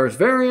coronavirus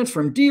variants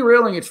from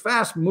derailing its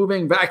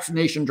fast-moving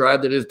vaccination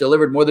drive that has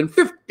delivered more than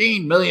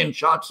 15 million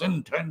shots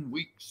in 10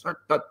 weeks.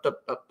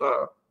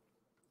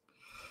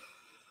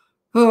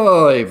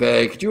 Oh,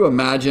 vey, could you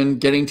imagine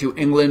getting to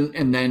England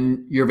and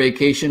then your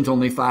vacation's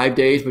only 5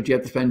 days, but you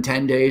have to spend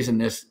 10 days in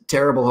this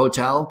terrible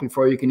hotel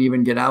before you can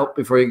even get out,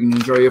 before you can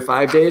enjoy your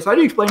 5 days? How do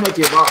you explain that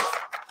to your boss?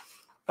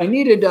 I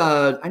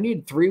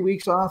needed 3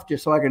 weeks off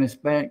just so I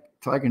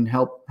can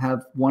help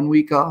have 1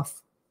 week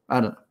off.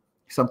 I don't know,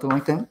 something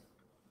like that.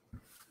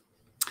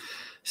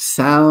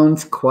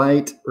 Sounds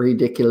quite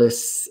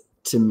ridiculous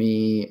to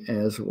me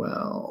as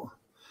well.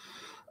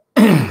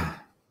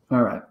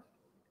 All right.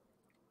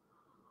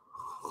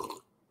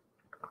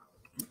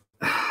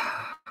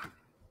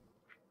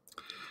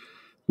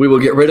 We will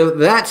get rid of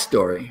that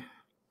story.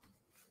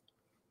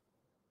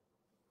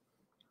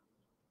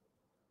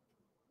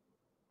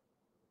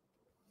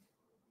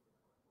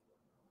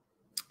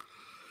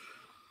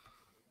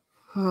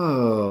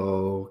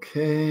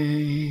 Okay.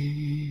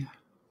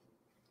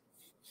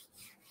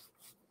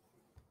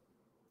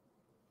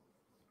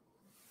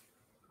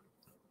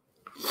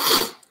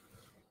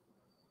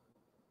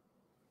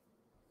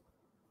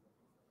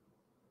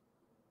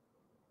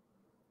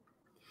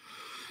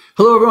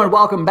 Hello, everyone.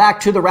 Welcome back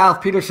to the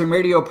Ralph Peterson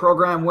Radio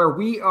program, where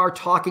we are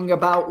talking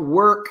about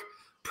work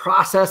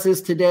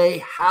processes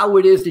today, how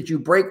it is that you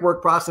break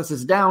work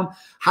processes down.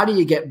 How do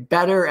you get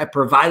better at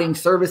providing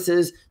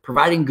services,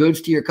 providing goods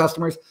to your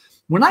customers?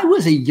 When I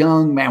was a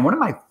young man, one of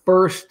my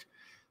first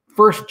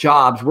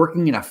jobs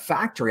working in a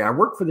factory, I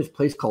worked for this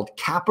place called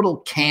Capital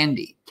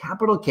Candy.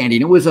 And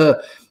it was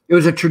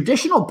a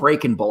traditional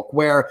break and bulk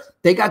where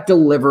they got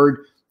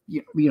delivered,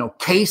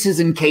 cases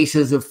and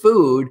cases of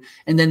food,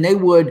 and then they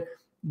would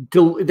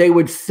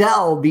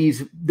sell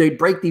these. They'd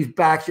break these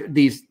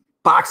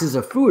boxes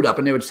of food up,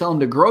 and they would sell them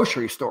to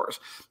grocery stores.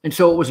 And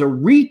so it was a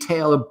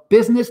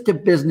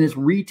business-to-business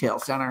retail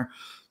center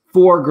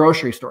for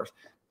grocery stores,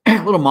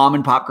 little mom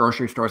and pop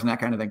grocery stores and that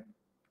kind of thing.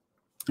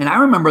 And I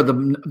remember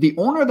the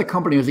owner of the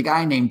company was a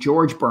guy named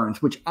George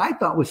Burns, which I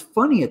thought was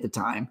funny at the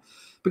time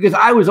because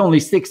I was only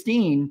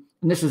 16,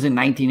 and this was in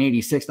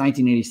 1986,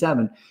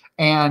 1987.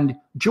 And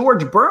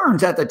George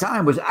Burns at the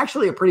time was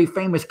actually a pretty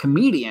famous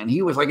comedian.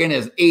 He was like in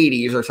his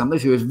 80s or something.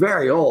 So he was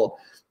very old.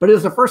 But it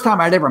was the first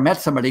time I'd ever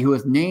met somebody who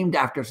was named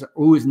after,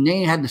 whose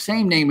name had the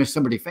same name as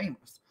somebody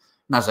famous.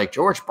 And I was like,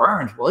 George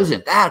Burns, well,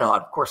 isn't that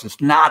odd? Of course,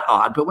 it's not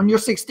odd. But when you're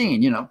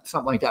 16,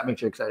 something like that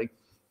makes you exciting.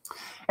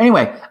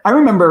 Anyway, I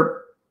remember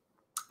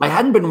I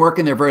hadn't been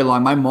working there very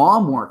long. My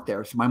mom worked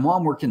there. So my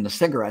mom worked in the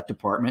cigarette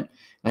department.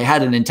 They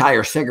had an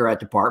entire cigarette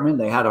department.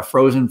 They had a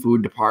frozen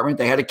food department.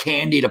 They had a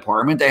candy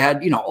department. They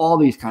had, all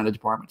these kind of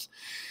departments.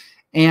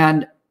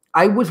 And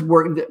I was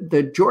working,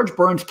 the George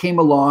Burns came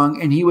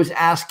along and he was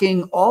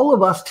asking all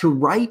of us to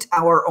write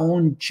our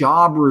own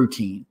job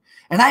routine.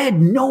 And I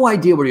had no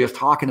idea what he was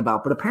talking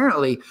about, but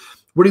apparently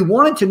what he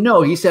wanted to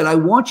know, he said, I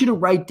want you to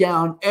write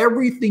down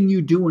everything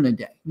you do in a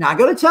day. Now, I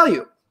got to tell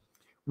you,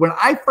 when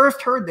I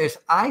first heard this,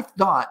 I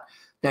thought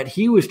that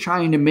he was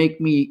trying to make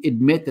me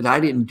admit that I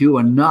didn't do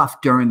enough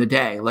during the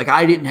day. Like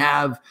I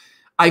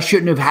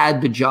shouldn't have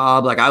had the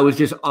job. Like I was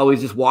just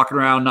always just walking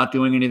around, not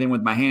doing anything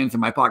with my hands in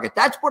my pocket.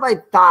 That's what I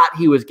thought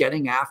he was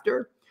getting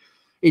after.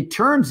 It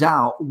turns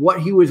out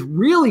what he was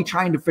really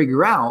trying to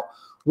figure out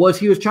was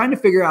he was trying to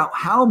figure out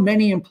how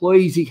many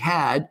employees he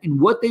had and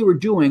what they were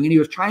doing. And he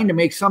was trying to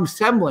make some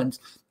semblance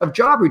of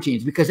job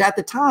routines because at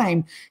the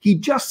time he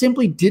just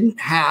simply didn't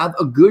have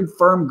a good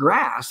firm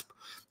grasp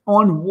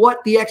on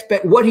what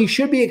he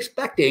should be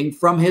expecting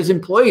from his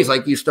employees.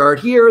 Like you start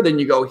here, then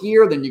you go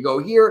here, then you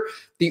go here.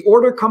 The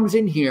order comes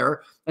in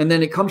here, and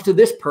then it comes to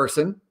this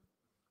person.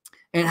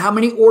 And how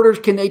many orders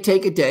can they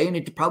take a day? And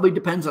it probably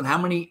depends on how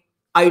many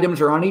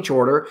items are on each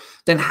order,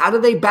 then how do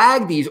they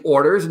bag these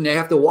orders? And they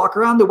have to walk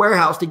around the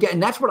warehouse to get,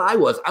 and that's what I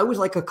was. I was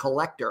like a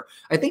collector.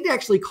 I think they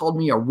actually called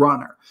me a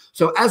runner.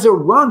 So as a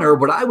runner,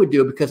 what I would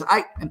do, because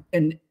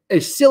and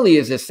as silly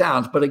as this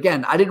sounds, but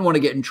again, I didn't want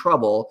to get in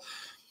trouble.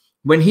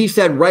 When he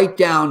said, write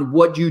down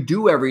what you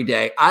do every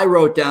day, I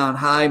wrote down,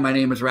 hi, my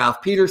name is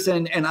Ralph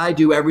Peterson, and I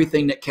do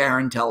everything that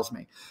Karen tells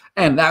me.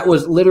 And that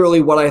was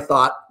literally what I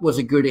thought was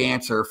a good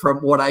answer from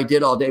what I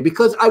did all day,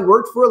 because I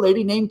worked for a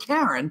lady named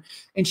Karen,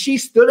 and she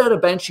stood at a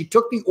bench, she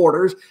took the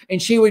orders,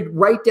 and she would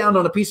write down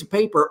on a piece of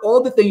paper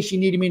all the things she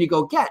needed me to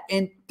go get.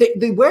 And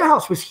the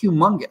warehouse was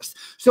humongous.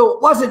 So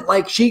it wasn't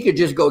like she could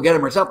just go get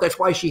them herself. That's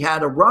why she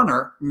had a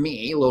runner,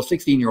 me, a little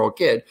 16-year-old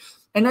kid.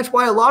 And that's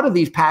why a lot of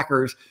these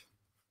packers,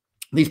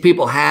 these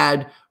people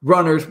had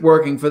runners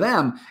working for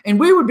them. And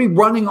we would be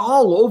running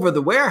all over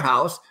the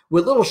warehouse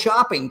with little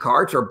shopping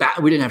carts, or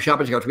we didn't have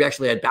shopping carts. We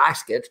actually had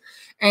baskets.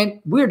 And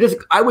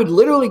I would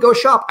literally go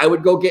shop. I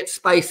would go get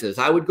spices.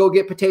 I would go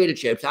get potato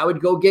chips. I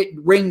would go get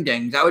ring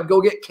dings. I would go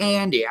get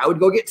candy. I would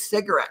go get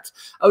cigarettes.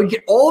 I would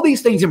get all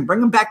these things and bring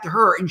them back to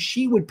her, and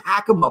she would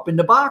pack them up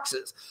into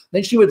boxes.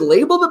 Then she would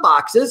label the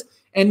boxes,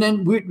 and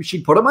then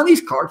she'd put them on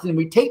these carts, and then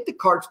we'd take the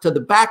carts to the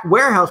back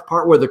warehouse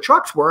part where the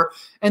trucks were,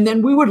 and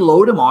then we would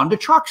load them onto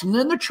trucks. And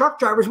then the truck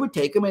drivers would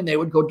take them, and they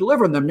would go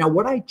deliver them. Now,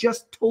 what I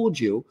just told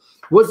you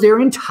was their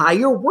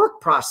entire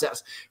work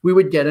process. We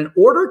would get an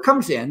order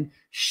comes in.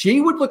 She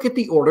would look at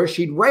the order.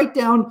 She'd write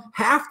down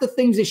half the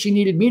things that she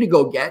needed me to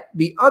go get.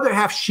 The other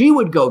half she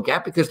would go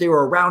get because they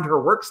were around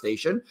her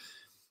workstation.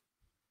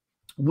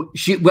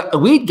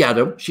 We'd get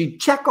them. She'd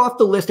check off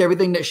the list,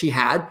 everything that she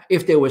had.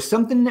 If there was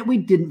something that we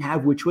didn't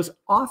have, which was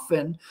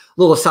often,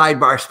 a little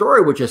sidebar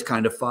story, which is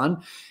kind of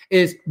fun,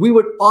 is we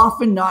would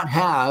often not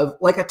have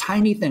like a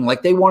tiny thing,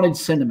 like they wanted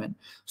cinnamon.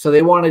 So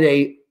they wanted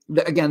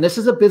again, this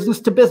is a business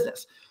to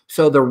business.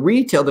 So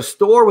the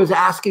store was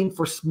asking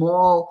for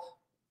small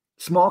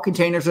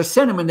containers of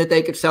cinnamon that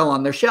they could sell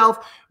on their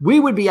shelf. We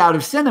would be out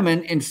of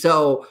cinnamon. And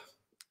so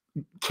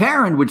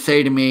Karen would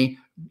say to me,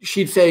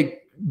 she'd say,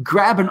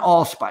 grab an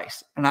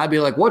allspice. And I'd be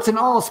like, what's an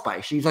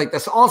allspice? She's like,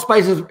 this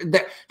allspice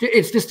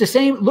it's just the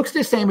same, looks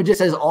the same. It just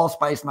says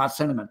allspice, not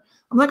cinnamon.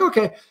 I'm like,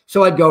 okay.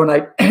 So I'd go and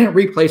I'd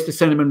replace the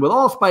cinnamon with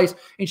allspice,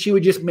 and she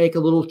would just make a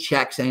little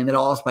check saying that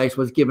allspice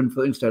was given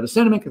instead of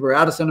cinnamon because we're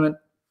out of cinnamon.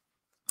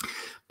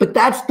 But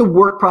that's the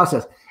work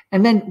process.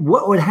 And then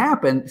what would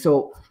happen?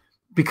 So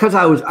because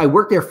I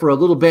worked there for a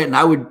little bit, and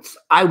I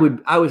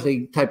was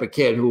a type of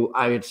kid who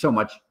I had so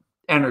much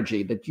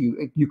energy that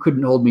you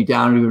couldn't hold me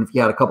down even if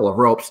you had a couple of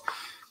ropes.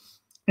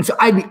 And so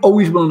I'd be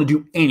always willing to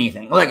do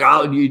anything. Like,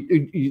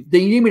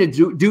 they need me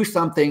to do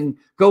something,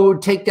 go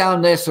take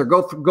down this, or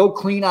go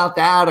clean out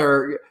that,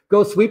 or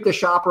go sweep the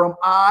shop room.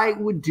 I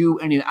would do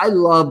anything. I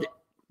loved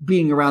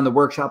being around the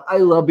workshop. I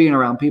loved being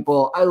around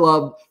people. I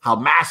loved how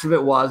massive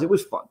it was. It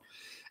was fun.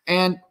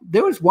 And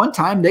there was one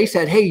time they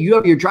said, hey, you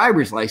have your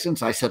driver's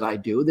license? I said, I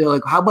do. They're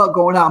like, how about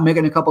going out and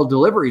making a couple of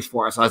deliveries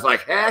for us? I was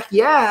like, heck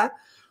yeah.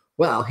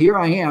 Well, here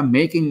I am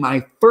making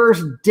my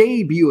first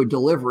debut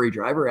delivery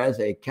driver as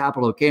a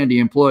Capital Candy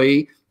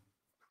employee.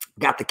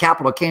 Got the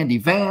Capital Candy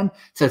van, it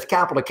says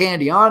Capital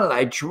Candy on it.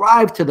 I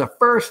drive to the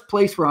first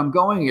place where I'm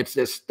going. It's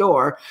this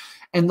store.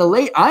 And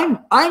I'm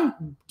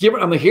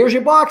like, here's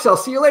your box. I'll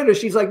see you later.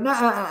 She's like,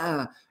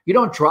 nah, you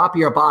don't drop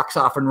your box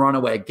off and run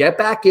away. Get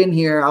back in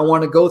here. I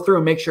want to go through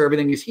and make sure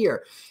everything is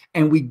here.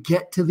 And we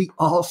get to the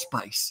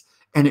allspice,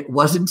 and it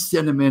wasn't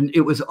cinnamon.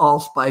 It was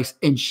allspice.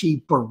 And she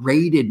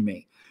berated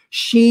me.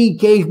 She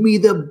gave me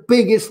the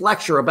biggest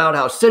lecture about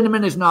how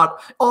cinnamon is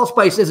not,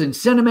 allspice isn't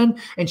cinnamon.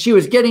 And she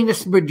was getting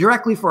this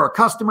directly for a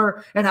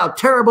customer, and how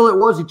terrible it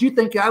was. Did you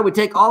think I would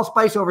take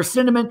allspice over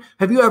cinnamon?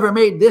 Have you ever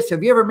made this?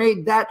 Have you ever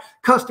made that?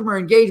 Customer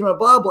engagement,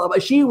 blah, blah, blah.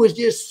 She was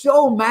just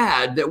so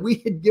mad that we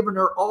had given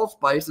her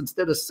allspice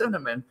instead of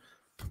cinnamon.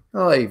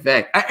 Holy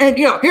heck. And,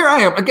 here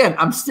I am. Again,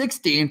 I'm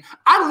 16.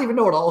 I don't even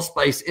know what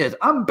allspice is.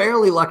 I'm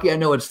barely lucky I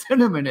know what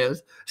cinnamon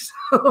is.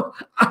 So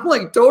I'm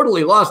like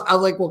totally lost. I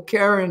was like, well,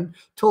 Karen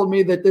told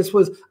me that this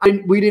was,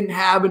 we didn't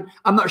have, and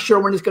I'm not sure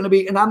when it's going to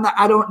be. And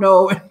I don't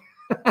know.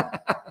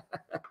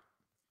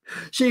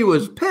 She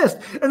was pissed.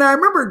 And I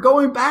remember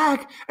going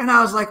back, and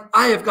I was like,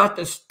 I have got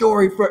the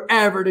story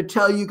forever to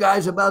tell you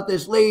guys about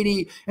this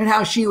lady and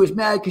how she was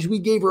mad because we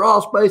gave her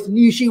allspice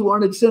and she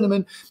wanted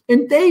cinnamon.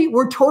 And they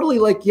were totally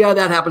like, yeah,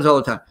 that happens all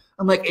the time.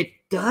 I'm like, it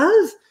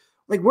does?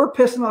 Like, we're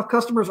pissing off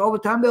customers all the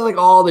time? They're like,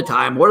 all the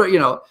time.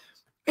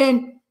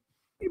 And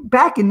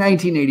back in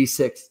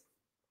 1986,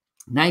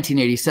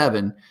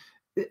 1987,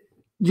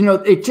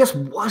 it just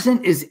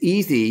wasn't as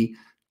easy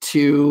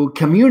to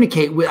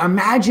communicate with.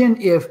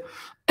 Imagine if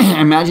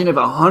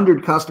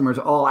 100 customers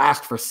all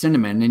asked for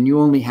cinnamon and you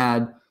only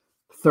had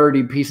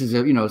 30 pieces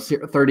of,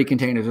 30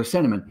 containers of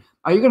cinnamon.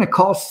 Are you going to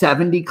call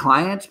 70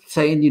 clients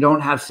saying you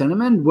don't have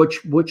cinnamon?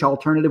 Which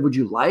alternative would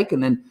you like?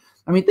 And then,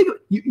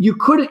 you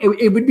couldn't,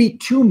 it would be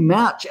too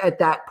much at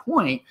that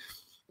point.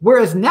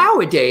 Whereas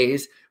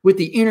nowadays, with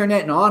the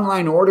internet and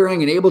online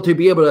ordering and able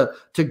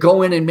to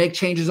go in and make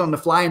changes on the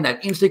fly and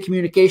that instant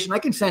communication, I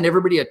can send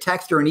everybody a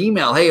text or an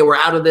email. Hey, we're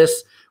out of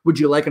this. would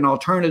you like an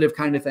alternative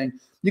kind of thing.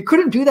 You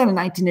couldn't do that in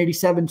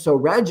 1987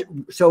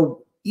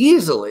 so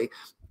easily.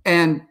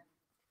 And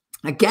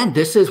again,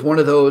 this is one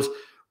of those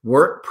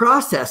work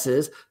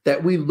processes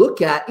that we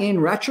look at in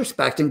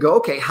retrospect and go,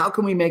 okay, how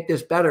can we make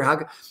this better?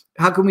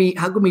 How can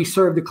we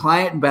serve the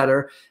client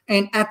better?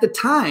 And at the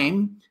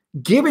time,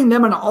 giving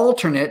them an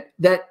alternate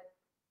that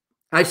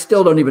I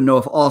still don't even know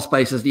if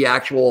allspice is the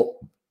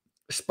actual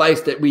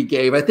spice that we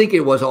gave. I think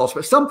it was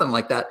allspice, something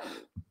like that.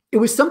 It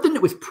was something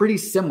that was pretty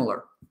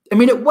similar. I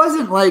mean, it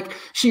wasn't like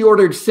she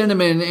ordered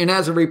cinnamon and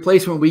as a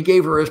replacement, we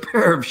gave her a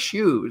pair of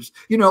shoes.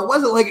 You know, it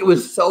wasn't like it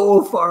was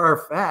so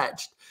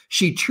far-fetched.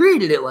 She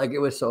treated it like it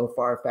was so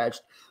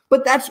far-fetched.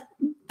 But that's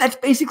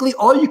basically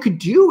all you could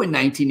do in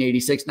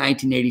 1986,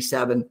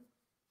 1987.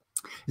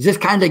 Is just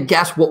kind of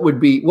guess what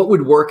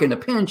would work in a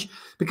pinch,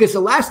 because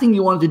the last thing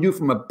you wanted to do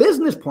from a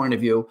business point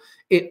of view,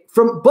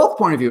 from both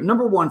point of view,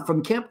 number one,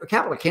 from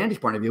Capital Candy's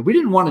point of view, we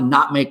didn't want to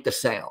not make the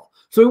sale.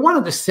 So we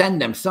wanted to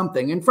send them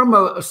something. And from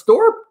a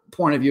store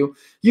point of view,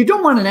 you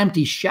don't want an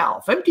empty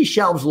shelf. Empty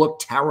shelves look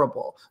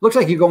terrible. Looks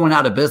like you're going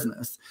out of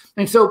business.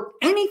 And so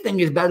anything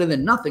is better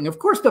than nothing. Of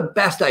course, the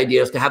best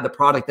idea is to have the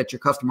product that your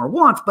customer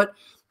wants, but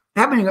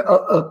having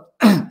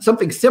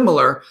something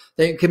similar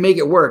that can make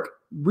it work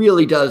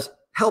really does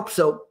help.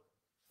 So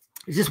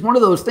it's just one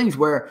of those things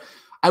where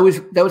that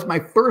was my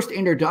first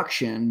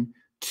introduction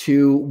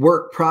to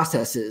work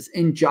processes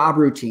and job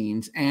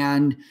routines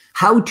and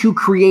how to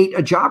create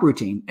a job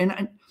routine. And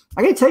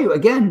I got to tell you,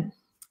 again,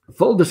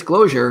 full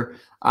disclosure,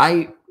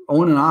 I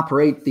own and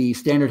operate the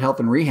Standard Health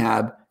and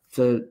Rehab. It's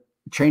a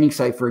training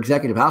site for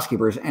executive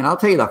housekeepers. And I'll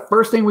tell you, the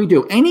first thing we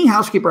do, any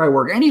housekeeper I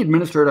work, any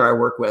administrator I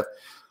work with,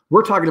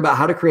 we're talking about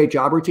how to create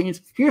job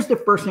routines. Here's the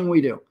first thing we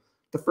do.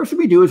 The first thing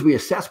we do is we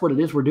assess what it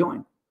is we're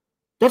doing.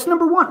 That's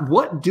number one.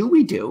 What do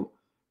we do?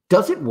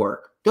 Does it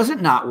work? Does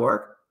it not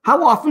work?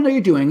 How often are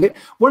you doing it?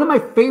 One of my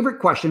favorite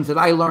questions that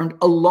I learned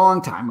a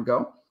long time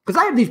ago,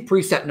 because I have these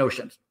preset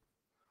notions.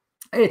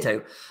 I gotta tell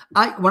you,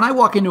 when I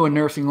walk into a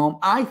nursing home,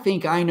 I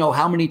think I know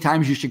how many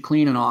times you should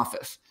clean an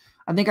office.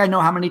 I think I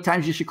know how many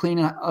times you should clean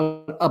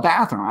a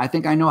bathroom. I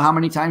think I know how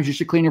many times you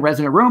should clean a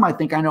resident room. I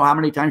think I know how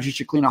many times you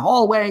should clean a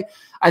hallway.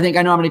 I think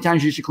I know how many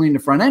times you should clean the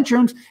front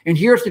entrance. And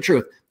here's the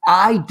truth.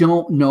 I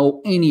don't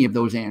know any of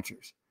those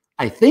answers.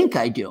 I think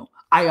I do.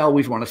 I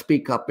always want to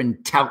speak up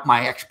and tout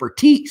my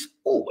expertise,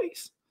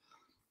 always.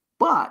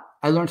 But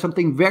I learned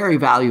something very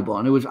valuable.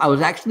 And I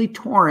was actually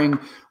touring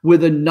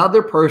with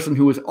another person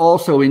who was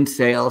also in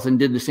sales and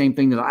did the same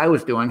thing that I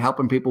was doing,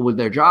 helping people with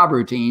their job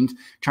routines,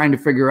 trying to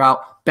figure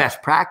out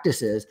best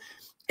practices.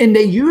 And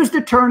they used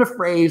a turn of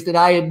phrase that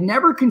I had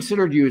never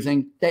considered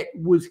using that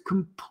was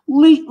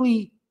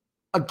completely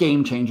a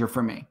game changer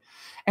for me.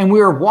 And we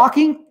were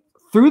walking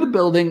through the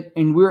building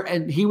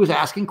and he was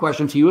asking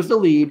questions. He was the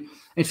lead.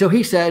 And so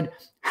he said,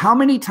 "How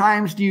many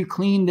times do you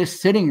clean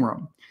this sitting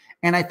room?"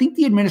 And I think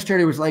the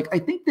administrator was like, "I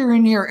think they're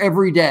in here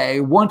every day,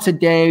 once a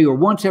day or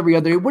once every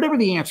other day," whatever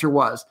the answer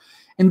was.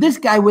 And this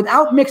guy,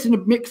 without missing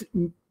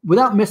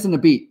a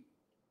beat,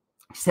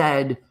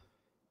 said,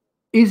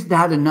 "Is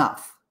that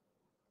enough?"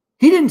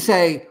 He didn't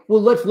say,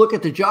 "Well, let's look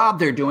at the job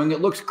they're doing.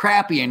 It looks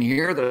crappy in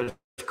here. There's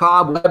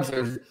cobwebs.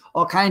 There's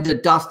all kinds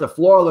of dust. The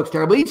floor looks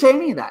terrible." He didn't say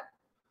any of that.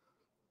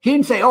 He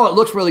didn't say, "Oh, it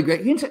looks really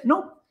great." He didn't say,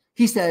 no.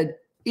 He said,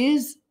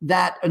 "Is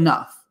that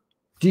enough?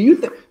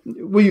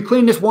 Will you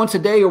clean this once a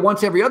day or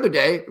once every other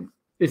day?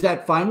 Is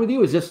that fine with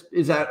you? Is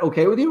that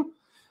okay with you?"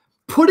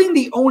 Putting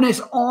the onus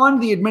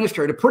on the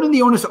administrator, putting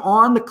the onus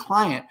on the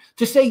client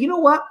to say, "You know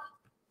what?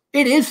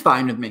 It is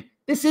fine with me.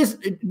 This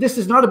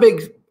is not a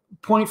big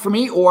point for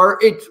me," or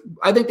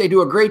I think they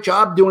do a great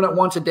job doing it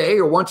once a day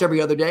or once every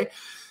other day.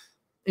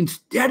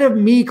 Instead of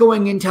me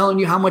going and telling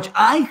you how much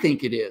I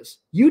think it is,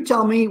 you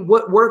tell me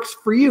what works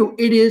for you.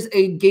 It is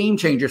a game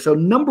changer. So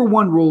number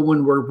one rule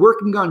when we're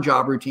working on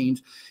job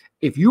routines,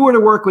 if you were to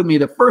work with me,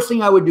 the first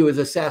thing I would do is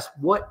assess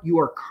what you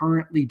are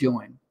currently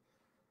doing.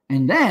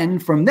 And then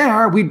from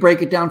there, we'd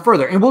break it down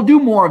further. And we'll do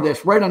more of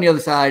this right on the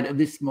other side of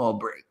this small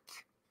break.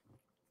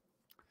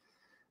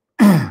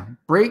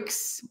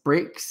 Breaks.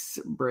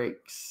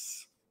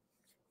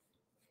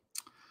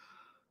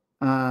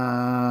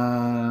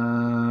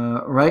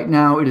 Right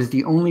now, it is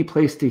the only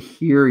place to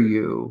hear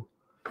you.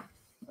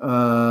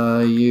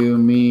 You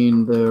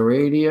mean the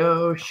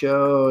radio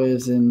show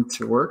isn't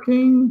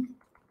working?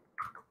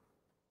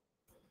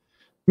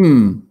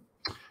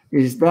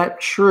 Is that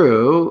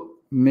true,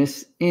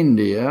 Miss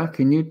India?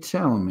 Can you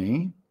tell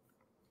me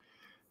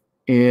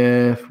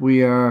if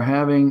we are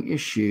having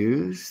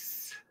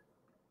issues?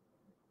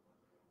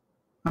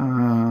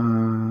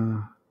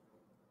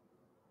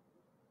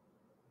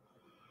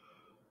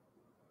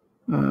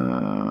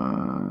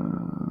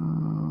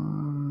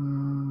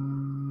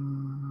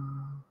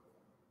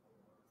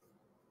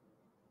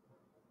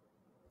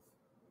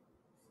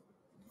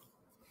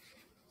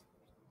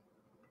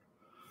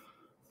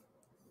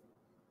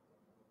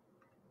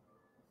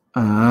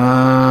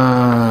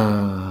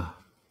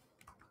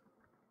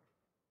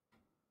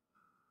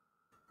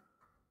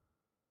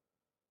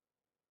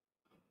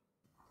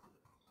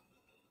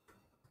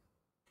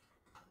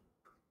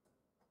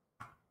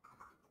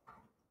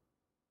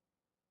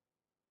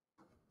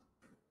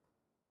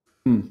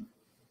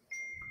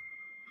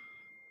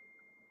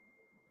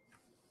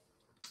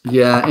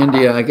 Yeah,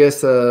 India, I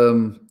guess,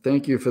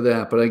 thank you for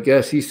that. But I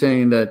guess he's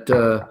saying that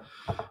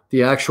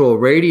the actual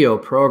radio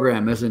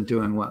program isn't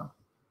doing well.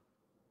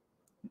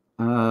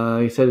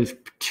 He said it's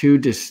too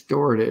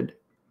distorted.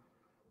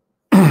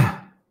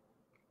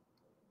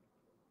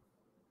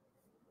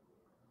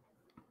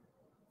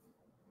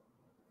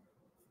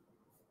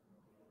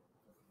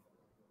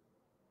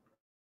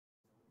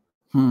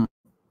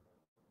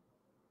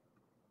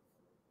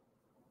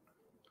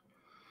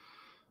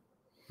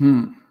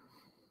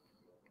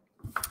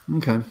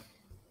 Okay.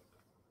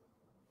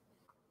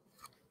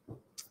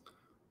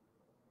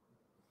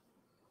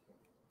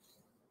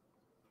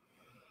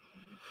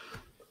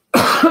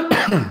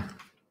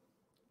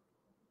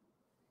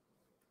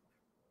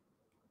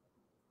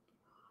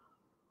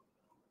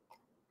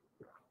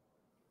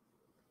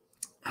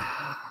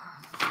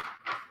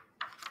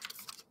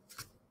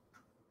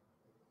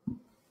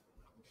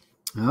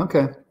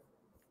 Okay.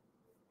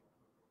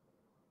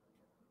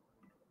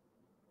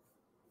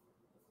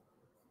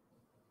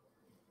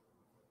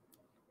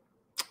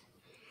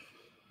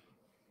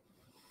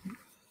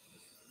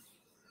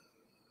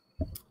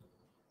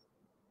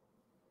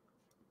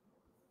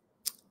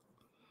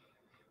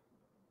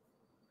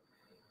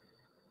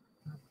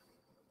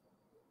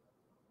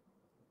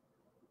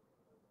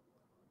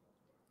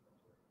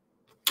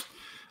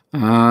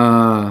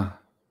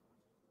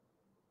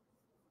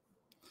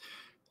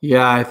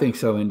 Yeah, I think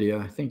so, India.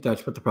 I think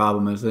that's what the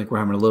problem is. I think we're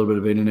having a little bit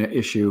of an internet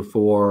issue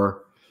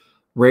for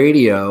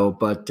radio,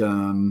 but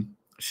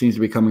seems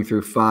to be coming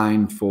through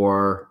fine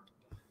for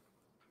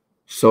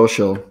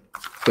social,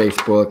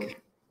 Facebook,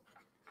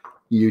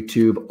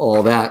 YouTube,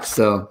 all that.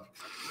 So,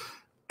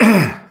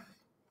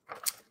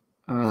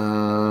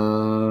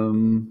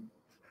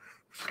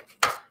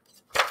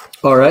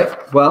 all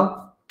right. Well,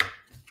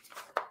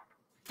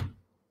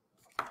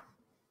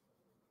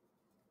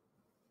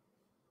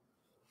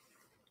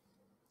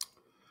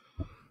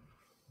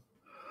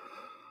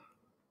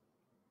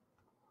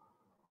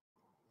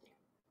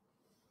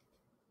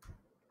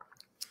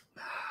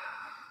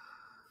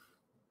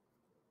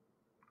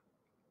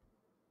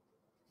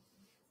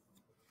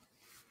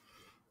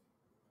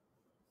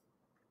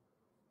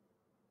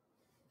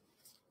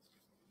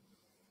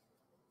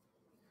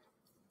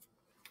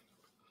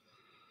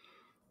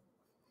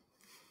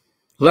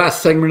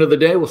 last segment of the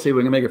day. We'll see if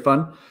we can make it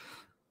fun.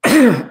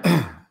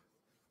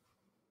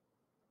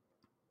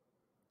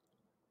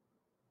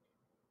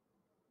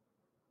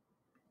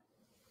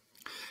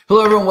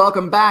 Hello, everyone.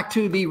 Welcome back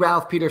to the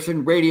Ralph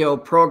Peterson Radio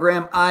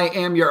program. I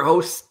am your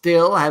host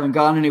still. I haven't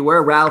gone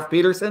anywhere, Ralph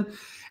Peterson.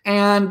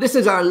 And this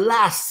is our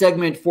last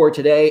segment for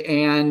today.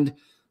 And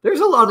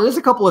there's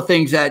a couple of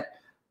things that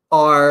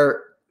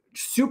are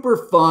super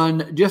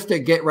fun just to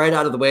get right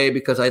out of the way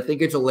because I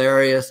think it's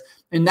hilarious.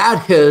 And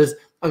that is,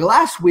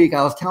 last week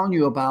I was telling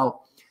you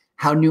about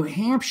how New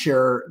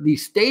Hampshire, the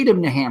state of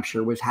New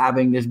Hampshire, was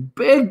having this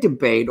big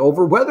debate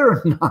over whether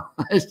or not,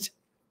 this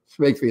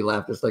makes me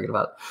laugh just thinking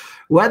about it,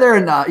 whether or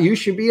not you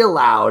should be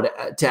allowed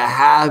to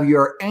have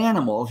your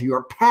animals,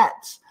 your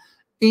pets,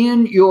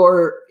 in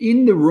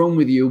the room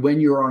with you when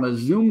you're on a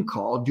Zoom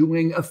call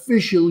doing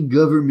official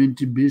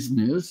government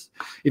business.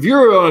 If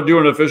you're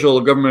doing official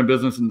government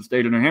business in the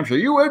state of New Hampshire,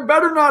 you had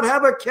better not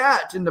have a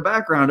cat in the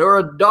background or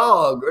a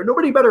dog, or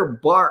nobody better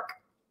bark.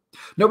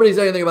 Nobody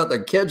said anything about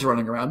their kids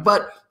running around,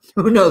 but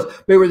who knows?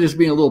 They were just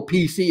being a little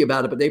PC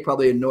about it, but they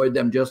probably annoyed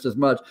them just as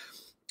much.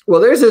 Well,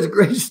 there's this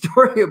great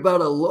story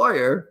about a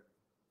lawyer.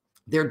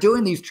 They're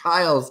doing these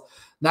trials.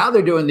 Now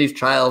they're doing these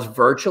trials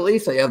virtually.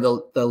 So you have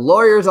the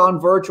lawyers on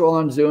virtual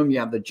on Zoom. You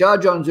have the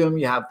judge on Zoom.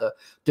 You have the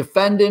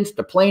defendants,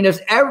 the plaintiffs.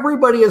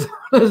 Everybody is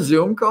on a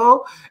Zoom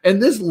call.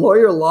 And this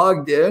lawyer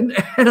logged in,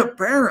 and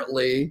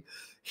apparently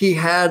he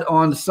had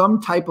on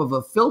some type of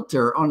a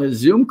filter on a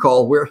Zoom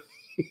call where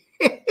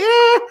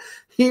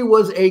he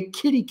was a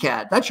kitty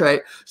cat. That's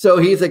right. So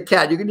he's a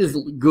cat. You can just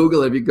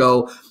Google it if you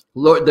go.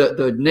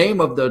 The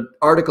name of the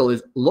article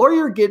is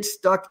 "Lawyer Gets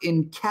Stuck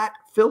in Cat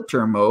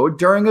Filter Mode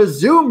During a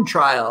Zoom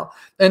Trial."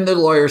 And the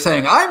lawyer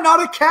saying, "I'm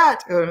not a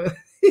cat."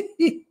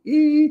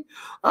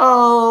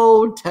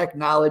 Oh,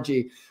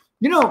 technology.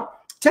 You know,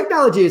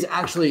 technology is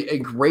actually a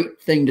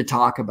great thing to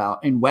talk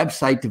about, and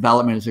website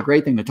development is a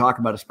great thing to talk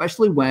about,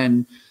 especially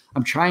when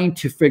I'm trying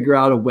to figure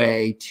out a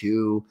way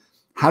to,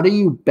 how do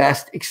you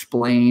best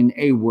explain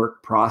a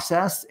work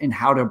process and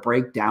how to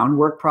break down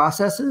work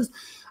processes?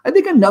 I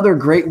think another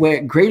great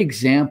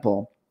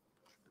example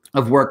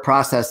of work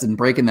process and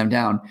breaking them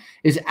down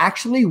is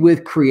actually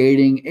with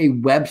creating a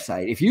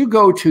website. If you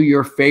go to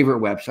your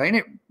favorite website, and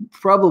it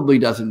probably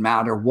doesn't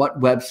matter what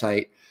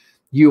website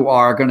you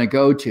are going to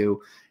go to,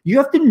 you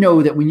have to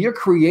know that when you're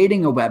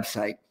creating a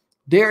website,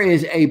 there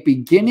is a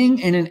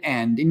beginning and an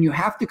end, and you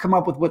have to come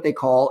up with what they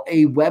call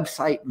a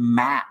website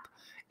map.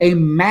 A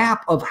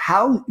map of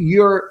how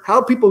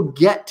people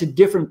get to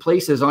different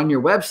places on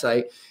your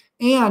website,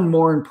 and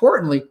more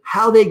importantly,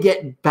 how they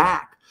get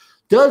back.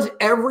 Does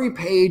every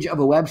page of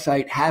a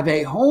website have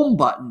a home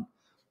button?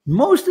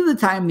 Most of the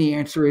time, the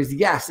answer is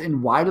yes.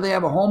 And why do they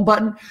have a home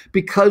button?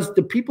 Because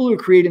the people who are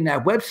creating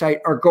that website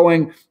are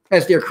going,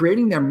 as they're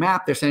creating their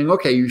map, they're saying,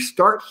 okay, you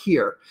start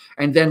here.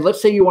 And then let's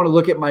say you want to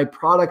look at my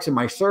products and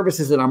my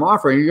services that I'm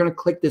offering. You're going to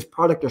click this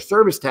product or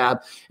service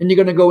tab, and you're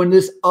going to go in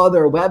this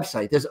other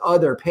website, this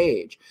other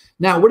page.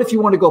 Now, what if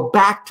you want to go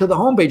back to the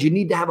home page? You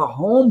need to have a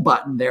home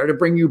button there to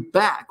bring you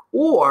back.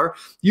 Or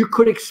you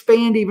could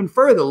expand even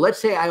further. Let's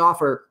say I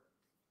offer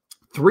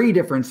 3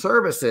 different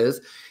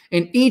services,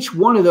 and each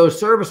one of those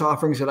service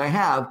offerings that I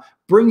have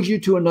brings you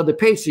to another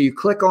page. So you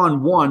click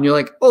on one, you're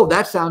like, oh,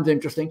 that sounds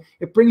interesting.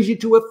 It brings you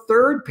to a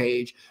third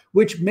page,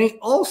 which may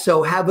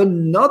also have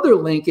another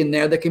link in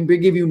there that can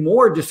give you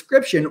more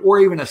description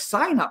or even a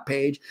sign-up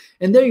page.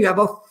 And there you have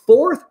a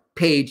 4th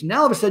page.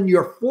 Now, all of a sudden,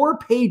 you're 4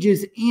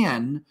 pages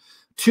in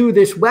to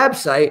this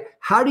website.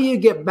 How do you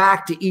get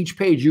back to each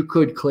page? You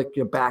could click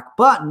your back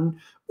button,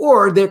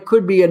 or there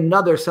could be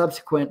another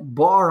subsequent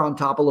bar on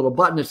top, a little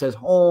button that says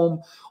home,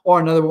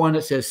 or another one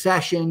that says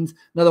sessions,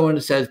 another one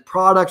that says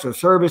products or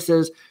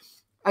services.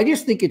 I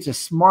just think it's a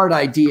smart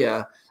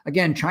idea.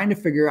 Again, trying to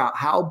figure out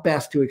how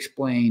best to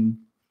explain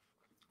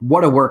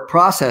what a work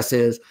process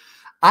is.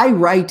 I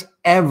write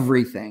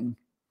everything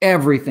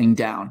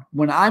down.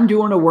 When I'm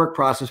doing a work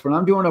process, when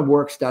I'm doing a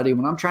work study,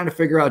 when I'm trying to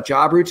figure out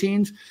job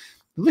routines,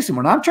 listen,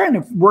 when I'm trying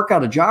to work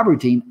out a job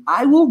routine,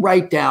 I will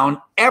write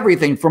down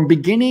everything from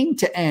beginning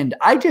to end.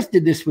 I just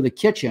did this with a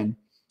kitchen.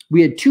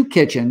 We had 2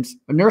 kitchens,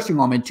 a nursing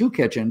home had 2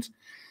 kitchens,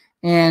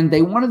 and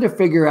they wanted to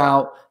figure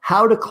out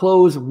how to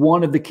close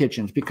one of the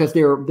kitchens because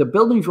the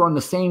buildings were on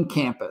the same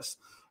campus.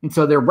 And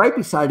so they're right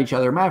beside each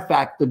other. Matter of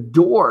fact, the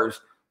doors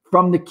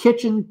from the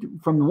kitchen,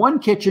 from one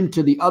kitchen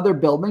to the other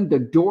building, the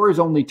door is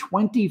only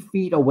 20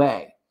 feet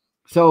away.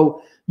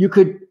 So you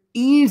could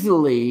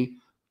easily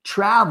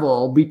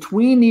travel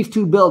between these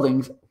 2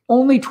 buildings,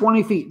 only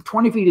 20 feet.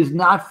 20 feet is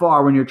not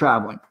far when you're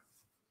traveling.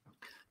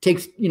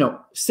 Takes,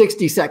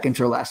 60 seconds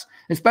or less,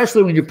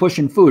 especially when you're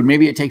pushing food.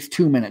 Maybe it takes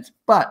 2 minutes,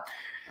 but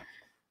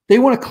they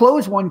want to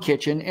close one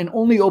kitchen and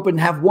only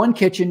have one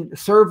kitchen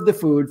serve the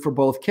food for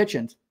both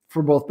kitchens,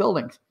 for both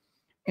buildings.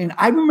 And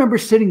I remember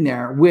sitting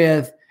there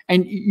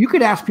and you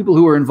could ask people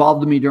who were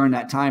involved with me during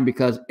that time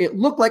because it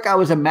looked like I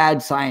was a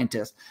mad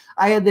scientist.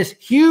 I had this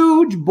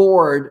huge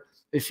board.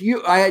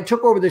 I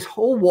took over this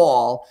whole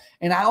wall,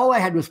 and all I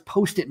had was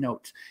Post-it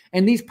notes.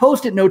 And these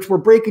Post-it notes were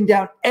breaking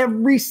down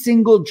every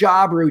single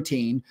job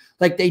routine.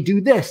 Like they do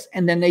this,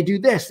 and then they do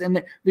this.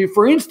 And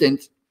for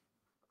instance,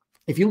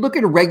 if you look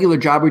at a regular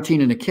job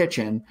routine in a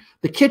kitchen,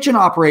 the kitchen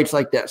operates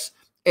like this.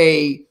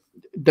 The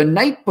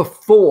night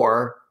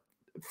before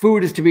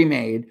food is to be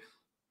made,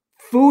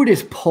 food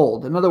is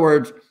pulled. In other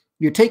words,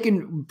 you're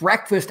taking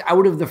breakfast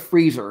out of the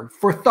freezer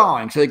for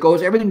thawing. So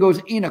everything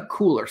goes in a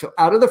cooler. So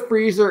out of the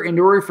freezer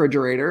into a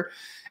refrigerator,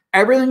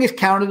 everything is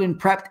counted and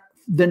prepped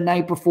the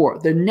night before.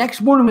 The next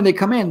morning when they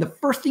come in, the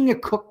first thing a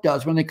cook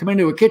does when they come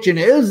into a kitchen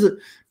is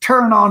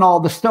turn on all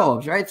the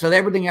stoves, right? So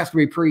everything has to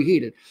be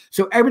preheated.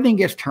 So everything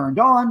gets turned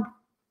on.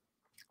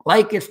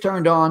 Light gets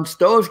turned on,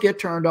 stoves get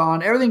turned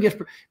on, everything gets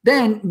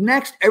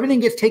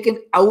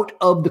taken out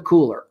of the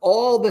cooler.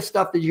 All the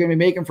stuff that you're going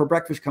to be making for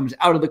breakfast comes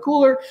out of the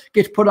cooler,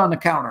 gets put on the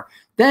counter.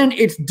 Then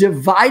it's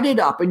divided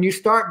up and you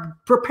start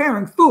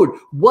preparing food.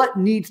 What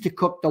needs to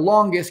cook the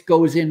longest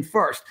goes in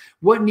first.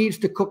 What needs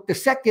to cook the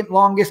second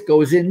longest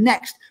goes in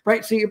next,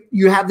 right? So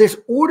you have this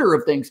order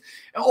of things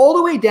all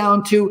the way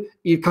down to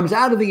it comes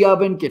out of the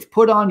oven, gets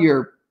put on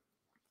your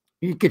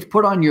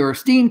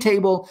steam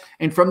table,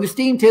 and from the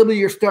steam table,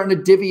 you're starting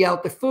to divvy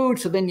out the food.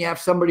 So then you have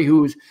somebody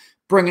who's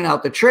bringing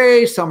out the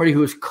trays, somebody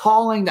who's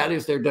calling. That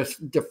is, they're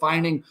just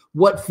defining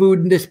what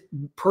food this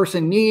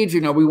person needs.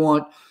 We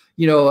want,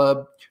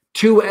 a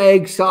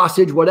 2-egg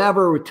sausage,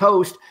 whatever, with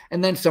toast.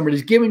 And then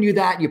somebody's giving you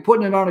that. You're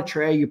putting it on a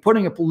tray. You're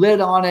putting a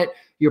lid on it.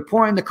 You're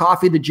pouring the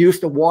coffee, the juice,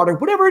 the water,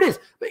 whatever it is.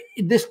 But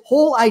this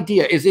whole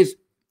idea is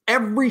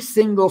every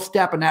single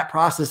step in that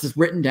process is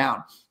written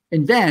down.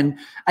 And then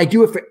I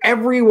do it for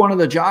every one of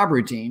the job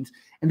routines.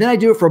 And then I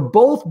do it for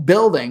both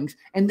buildings.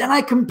 And then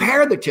I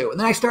compare the two. And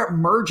then I start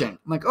merging. I'm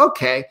like,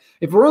 okay,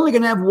 if we're only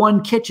going to have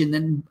one kitchen,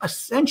 then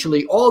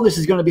essentially all this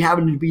is going to be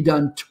having to be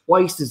done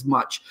twice as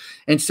much.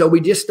 And so we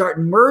just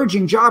start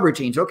merging job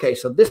routines. Okay,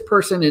 so this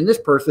person and this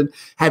person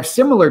have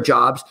similar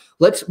jobs.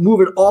 Let's move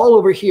it all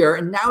over here.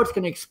 And now it's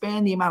going to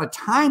expand the amount of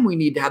time we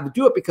need to have to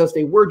do it because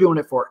they were doing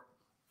it for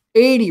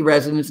 80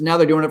 residents. Now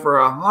they're doing it for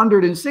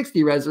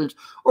 160 residents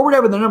or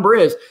whatever the number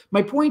is.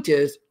 My point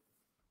is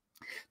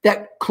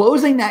that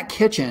closing that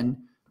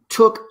kitchen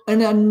took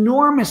an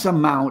enormous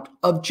amount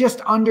of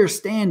just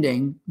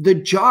understanding the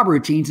job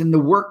routines and the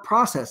work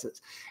processes.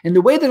 And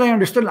the way that I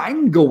understood it, I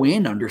didn't go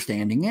in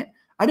understanding it.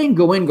 I didn't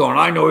go in going,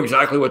 I know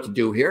exactly what to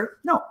do here.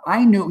 No,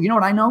 I knew, you know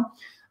what I know?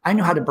 I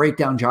know how to break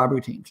down job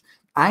routines.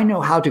 I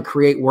know how to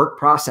create work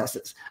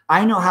processes.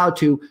 I know how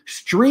to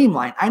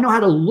streamline. I know how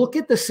to look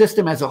at the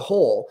system as a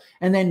whole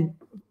and then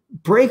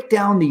break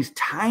down these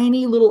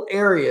tiny little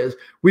areas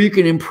where you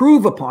can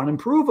improve upon. And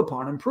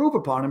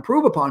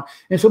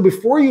so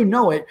before you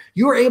know it,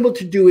 you're able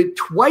to do it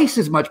twice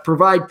as much,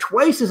 provide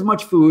twice as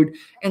much food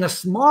in a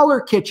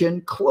smaller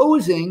kitchen,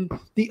 closing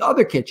the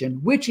other kitchen,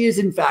 which is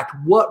in fact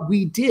what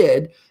we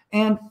did.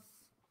 And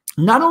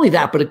not only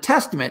that, but a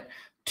testament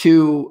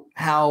to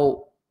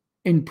how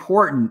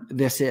important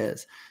this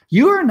is.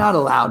 You are not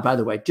allowed, by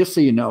the way, just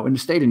so you know, in the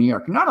state of New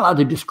York, you're not allowed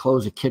to just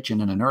close a kitchen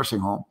in a nursing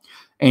home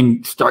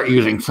and start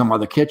using some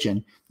other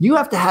kitchen. You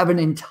have to have an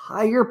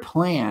entire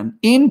plan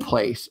in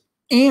place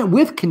and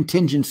with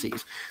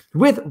contingencies,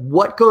 with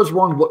what goes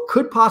wrong, what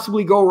could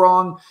possibly go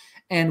wrong,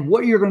 and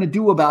what you're going to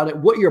do about it,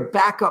 what your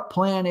backup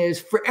plan is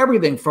for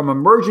everything from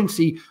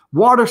emergency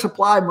water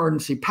supply,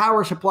 emergency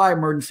power supply,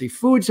 emergency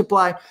food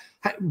supply.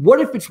 What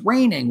if it's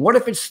raining? What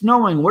if it's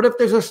snowing? What if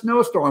there's a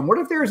snowstorm? What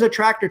if there's a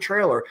tractor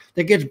trailer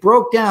that gets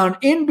broke down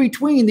in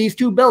between these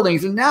two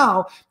buildings? And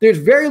now there's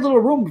very little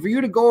room for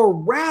you to go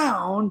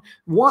around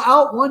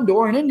out one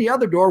door and in the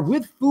other door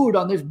with food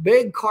on this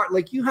big cart.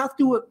 Like you have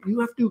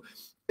to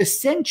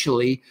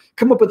essentially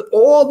come up with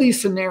all these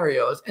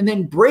scenarios and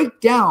then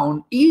break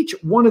down each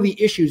one of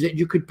the issues that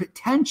you could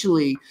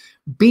potentially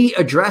be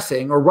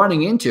addressing or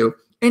running into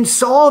and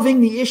solving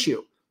the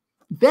issue.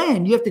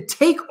 Then you have to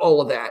take all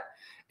of that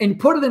and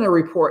put it in a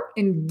report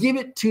and give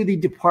it to the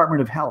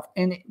Department of Health.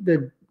 And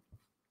the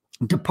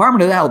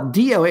Department of Health,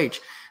 DOH,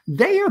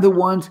 they are the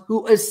ones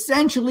who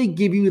essentially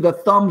give you the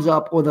thumbs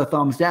up or the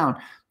thumbs down.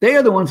 They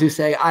are the ones who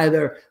say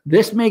either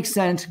this makes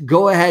sense,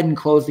 go ahead and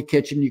close the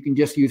kitchen, you can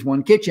just use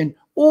one kitchen,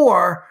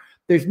 or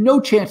there's no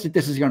chance that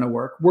this is going to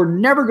work. We're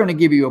never going to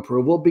give you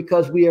approval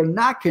because we are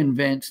not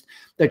convinced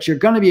that you're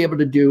going to be able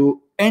to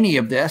do any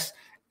of this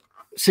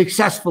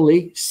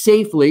successfully,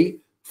 safely,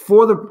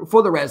 for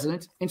the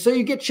residents. And so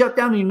you get shut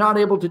down and you're not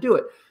able to do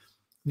it.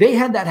 They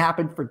had that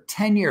happen for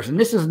 10 years. And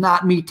this is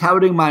not me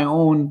touting my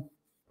own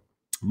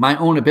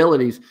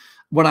abilities.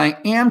 What I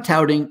am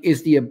touting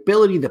is the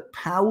ability, the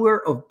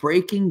power of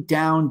breaking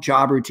down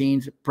job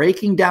routines,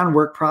 breaking down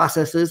work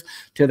processes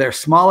to their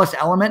smallest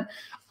element.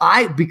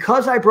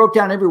 Because I broke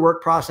down every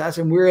work process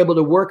and we were able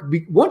to work.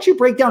 Once you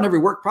break down every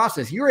work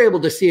process, you're able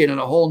to see it in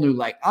a whole new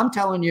light. I'm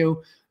telling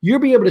you, you'll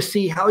be able to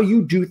see how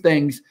you do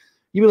things.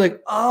 You'd be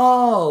like,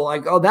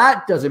 oh,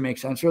 that doesn't make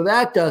sense, or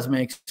that does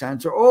make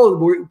sense,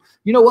 or,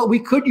 you know what, we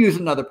could use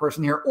another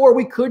person here, or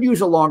we could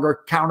use a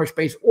longer counter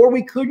space, or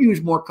we could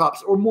use more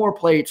cups, or more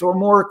plates, or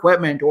more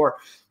equipment, or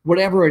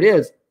whatever it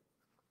is,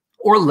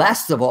 or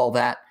less of all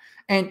that.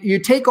 And you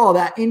take all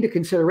that into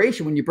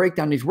consideration when you break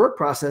down these work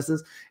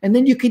processes, and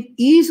then you can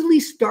easily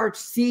start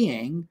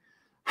seeing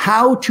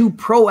how to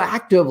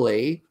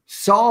proactively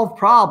solve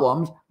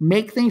problems,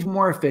 make things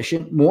more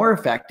efficient, more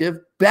effective,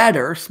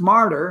 better,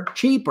 smarter,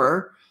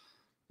 cheaper.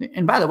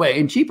 And by the way,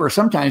 and cheaper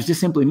sometimes just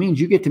simply means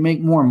you get to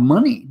make more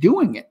money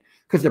doing it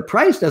because the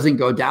price doesn't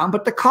go down,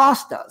 but the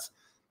cost does.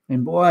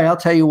 And boy, I'll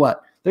tell you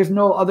what, there's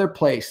no other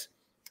place.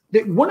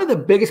 One of the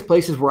biggest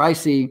places where I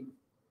see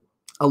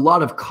a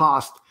lot of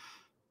cost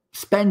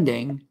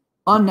spending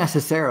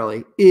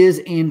unnecessarily is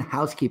in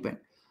housekeeping.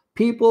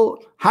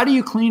 People, how do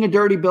you clean a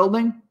dirty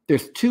building?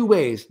 There's two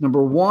ways.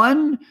 Number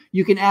one,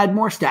 you can add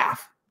more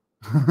staff,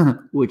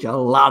 which a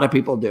lot of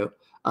people do.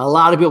 A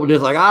lot of people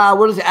just like,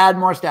 what does add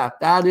more staff?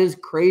 That is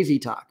crazy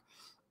talk.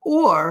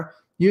 Or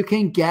you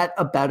can get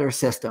a better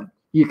system.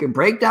 You can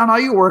break down all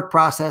your work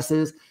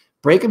processes,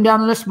 break them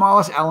down into the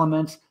smallest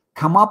elements,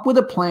 come up with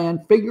a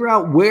plan, figure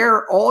out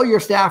where all your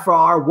staff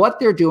are, what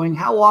they're doing,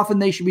 how often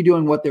they should be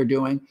doing what they're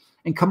doing,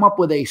 and come up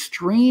with a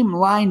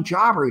streamlined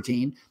job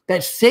routine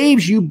that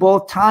saves you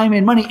both time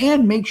and money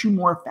and makes you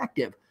more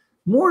effective,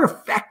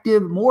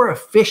 more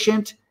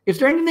efficient. Is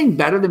there anything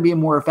better than being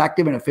more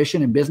effective and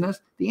efficient in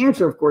business? The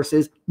answer, of course,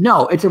 is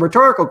no. It's a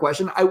rhetorical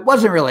question. I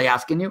wasn't really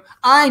asking you.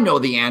 I know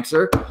the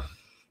answer.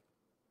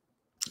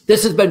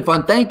 This has been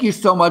fun. Thank you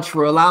so much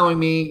for allowing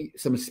me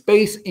some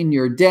space in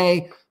your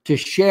day to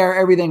share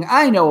everything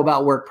I know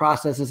about work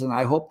processes, and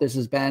I hope this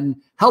has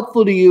been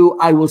helpful to you.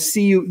 I will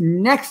see you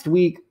next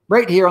week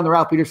right here on the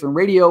Ralph Peterson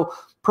Radio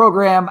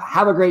program.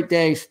 Have a great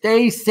day.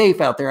 Stay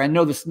safe out there. I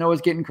know the snow is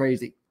getting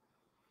crazy.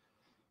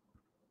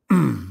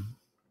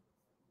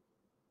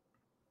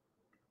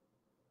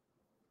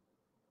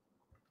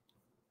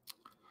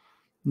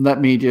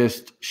 Let me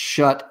just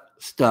shut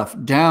stuff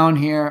down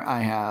here. I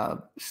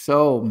have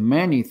so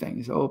many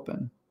things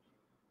open.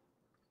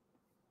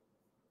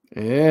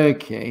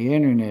 Okay,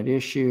 internet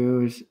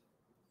issues.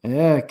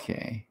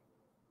 Okay.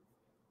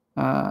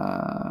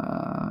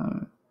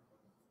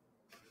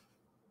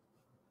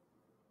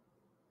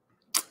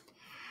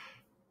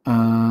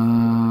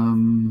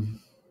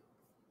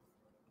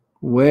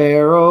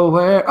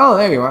 Where? Oh,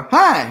 there you are.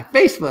 Hi,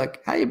 Facebook.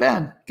 How you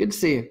been? Good to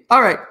see you.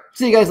 All right.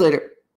 See you guys later.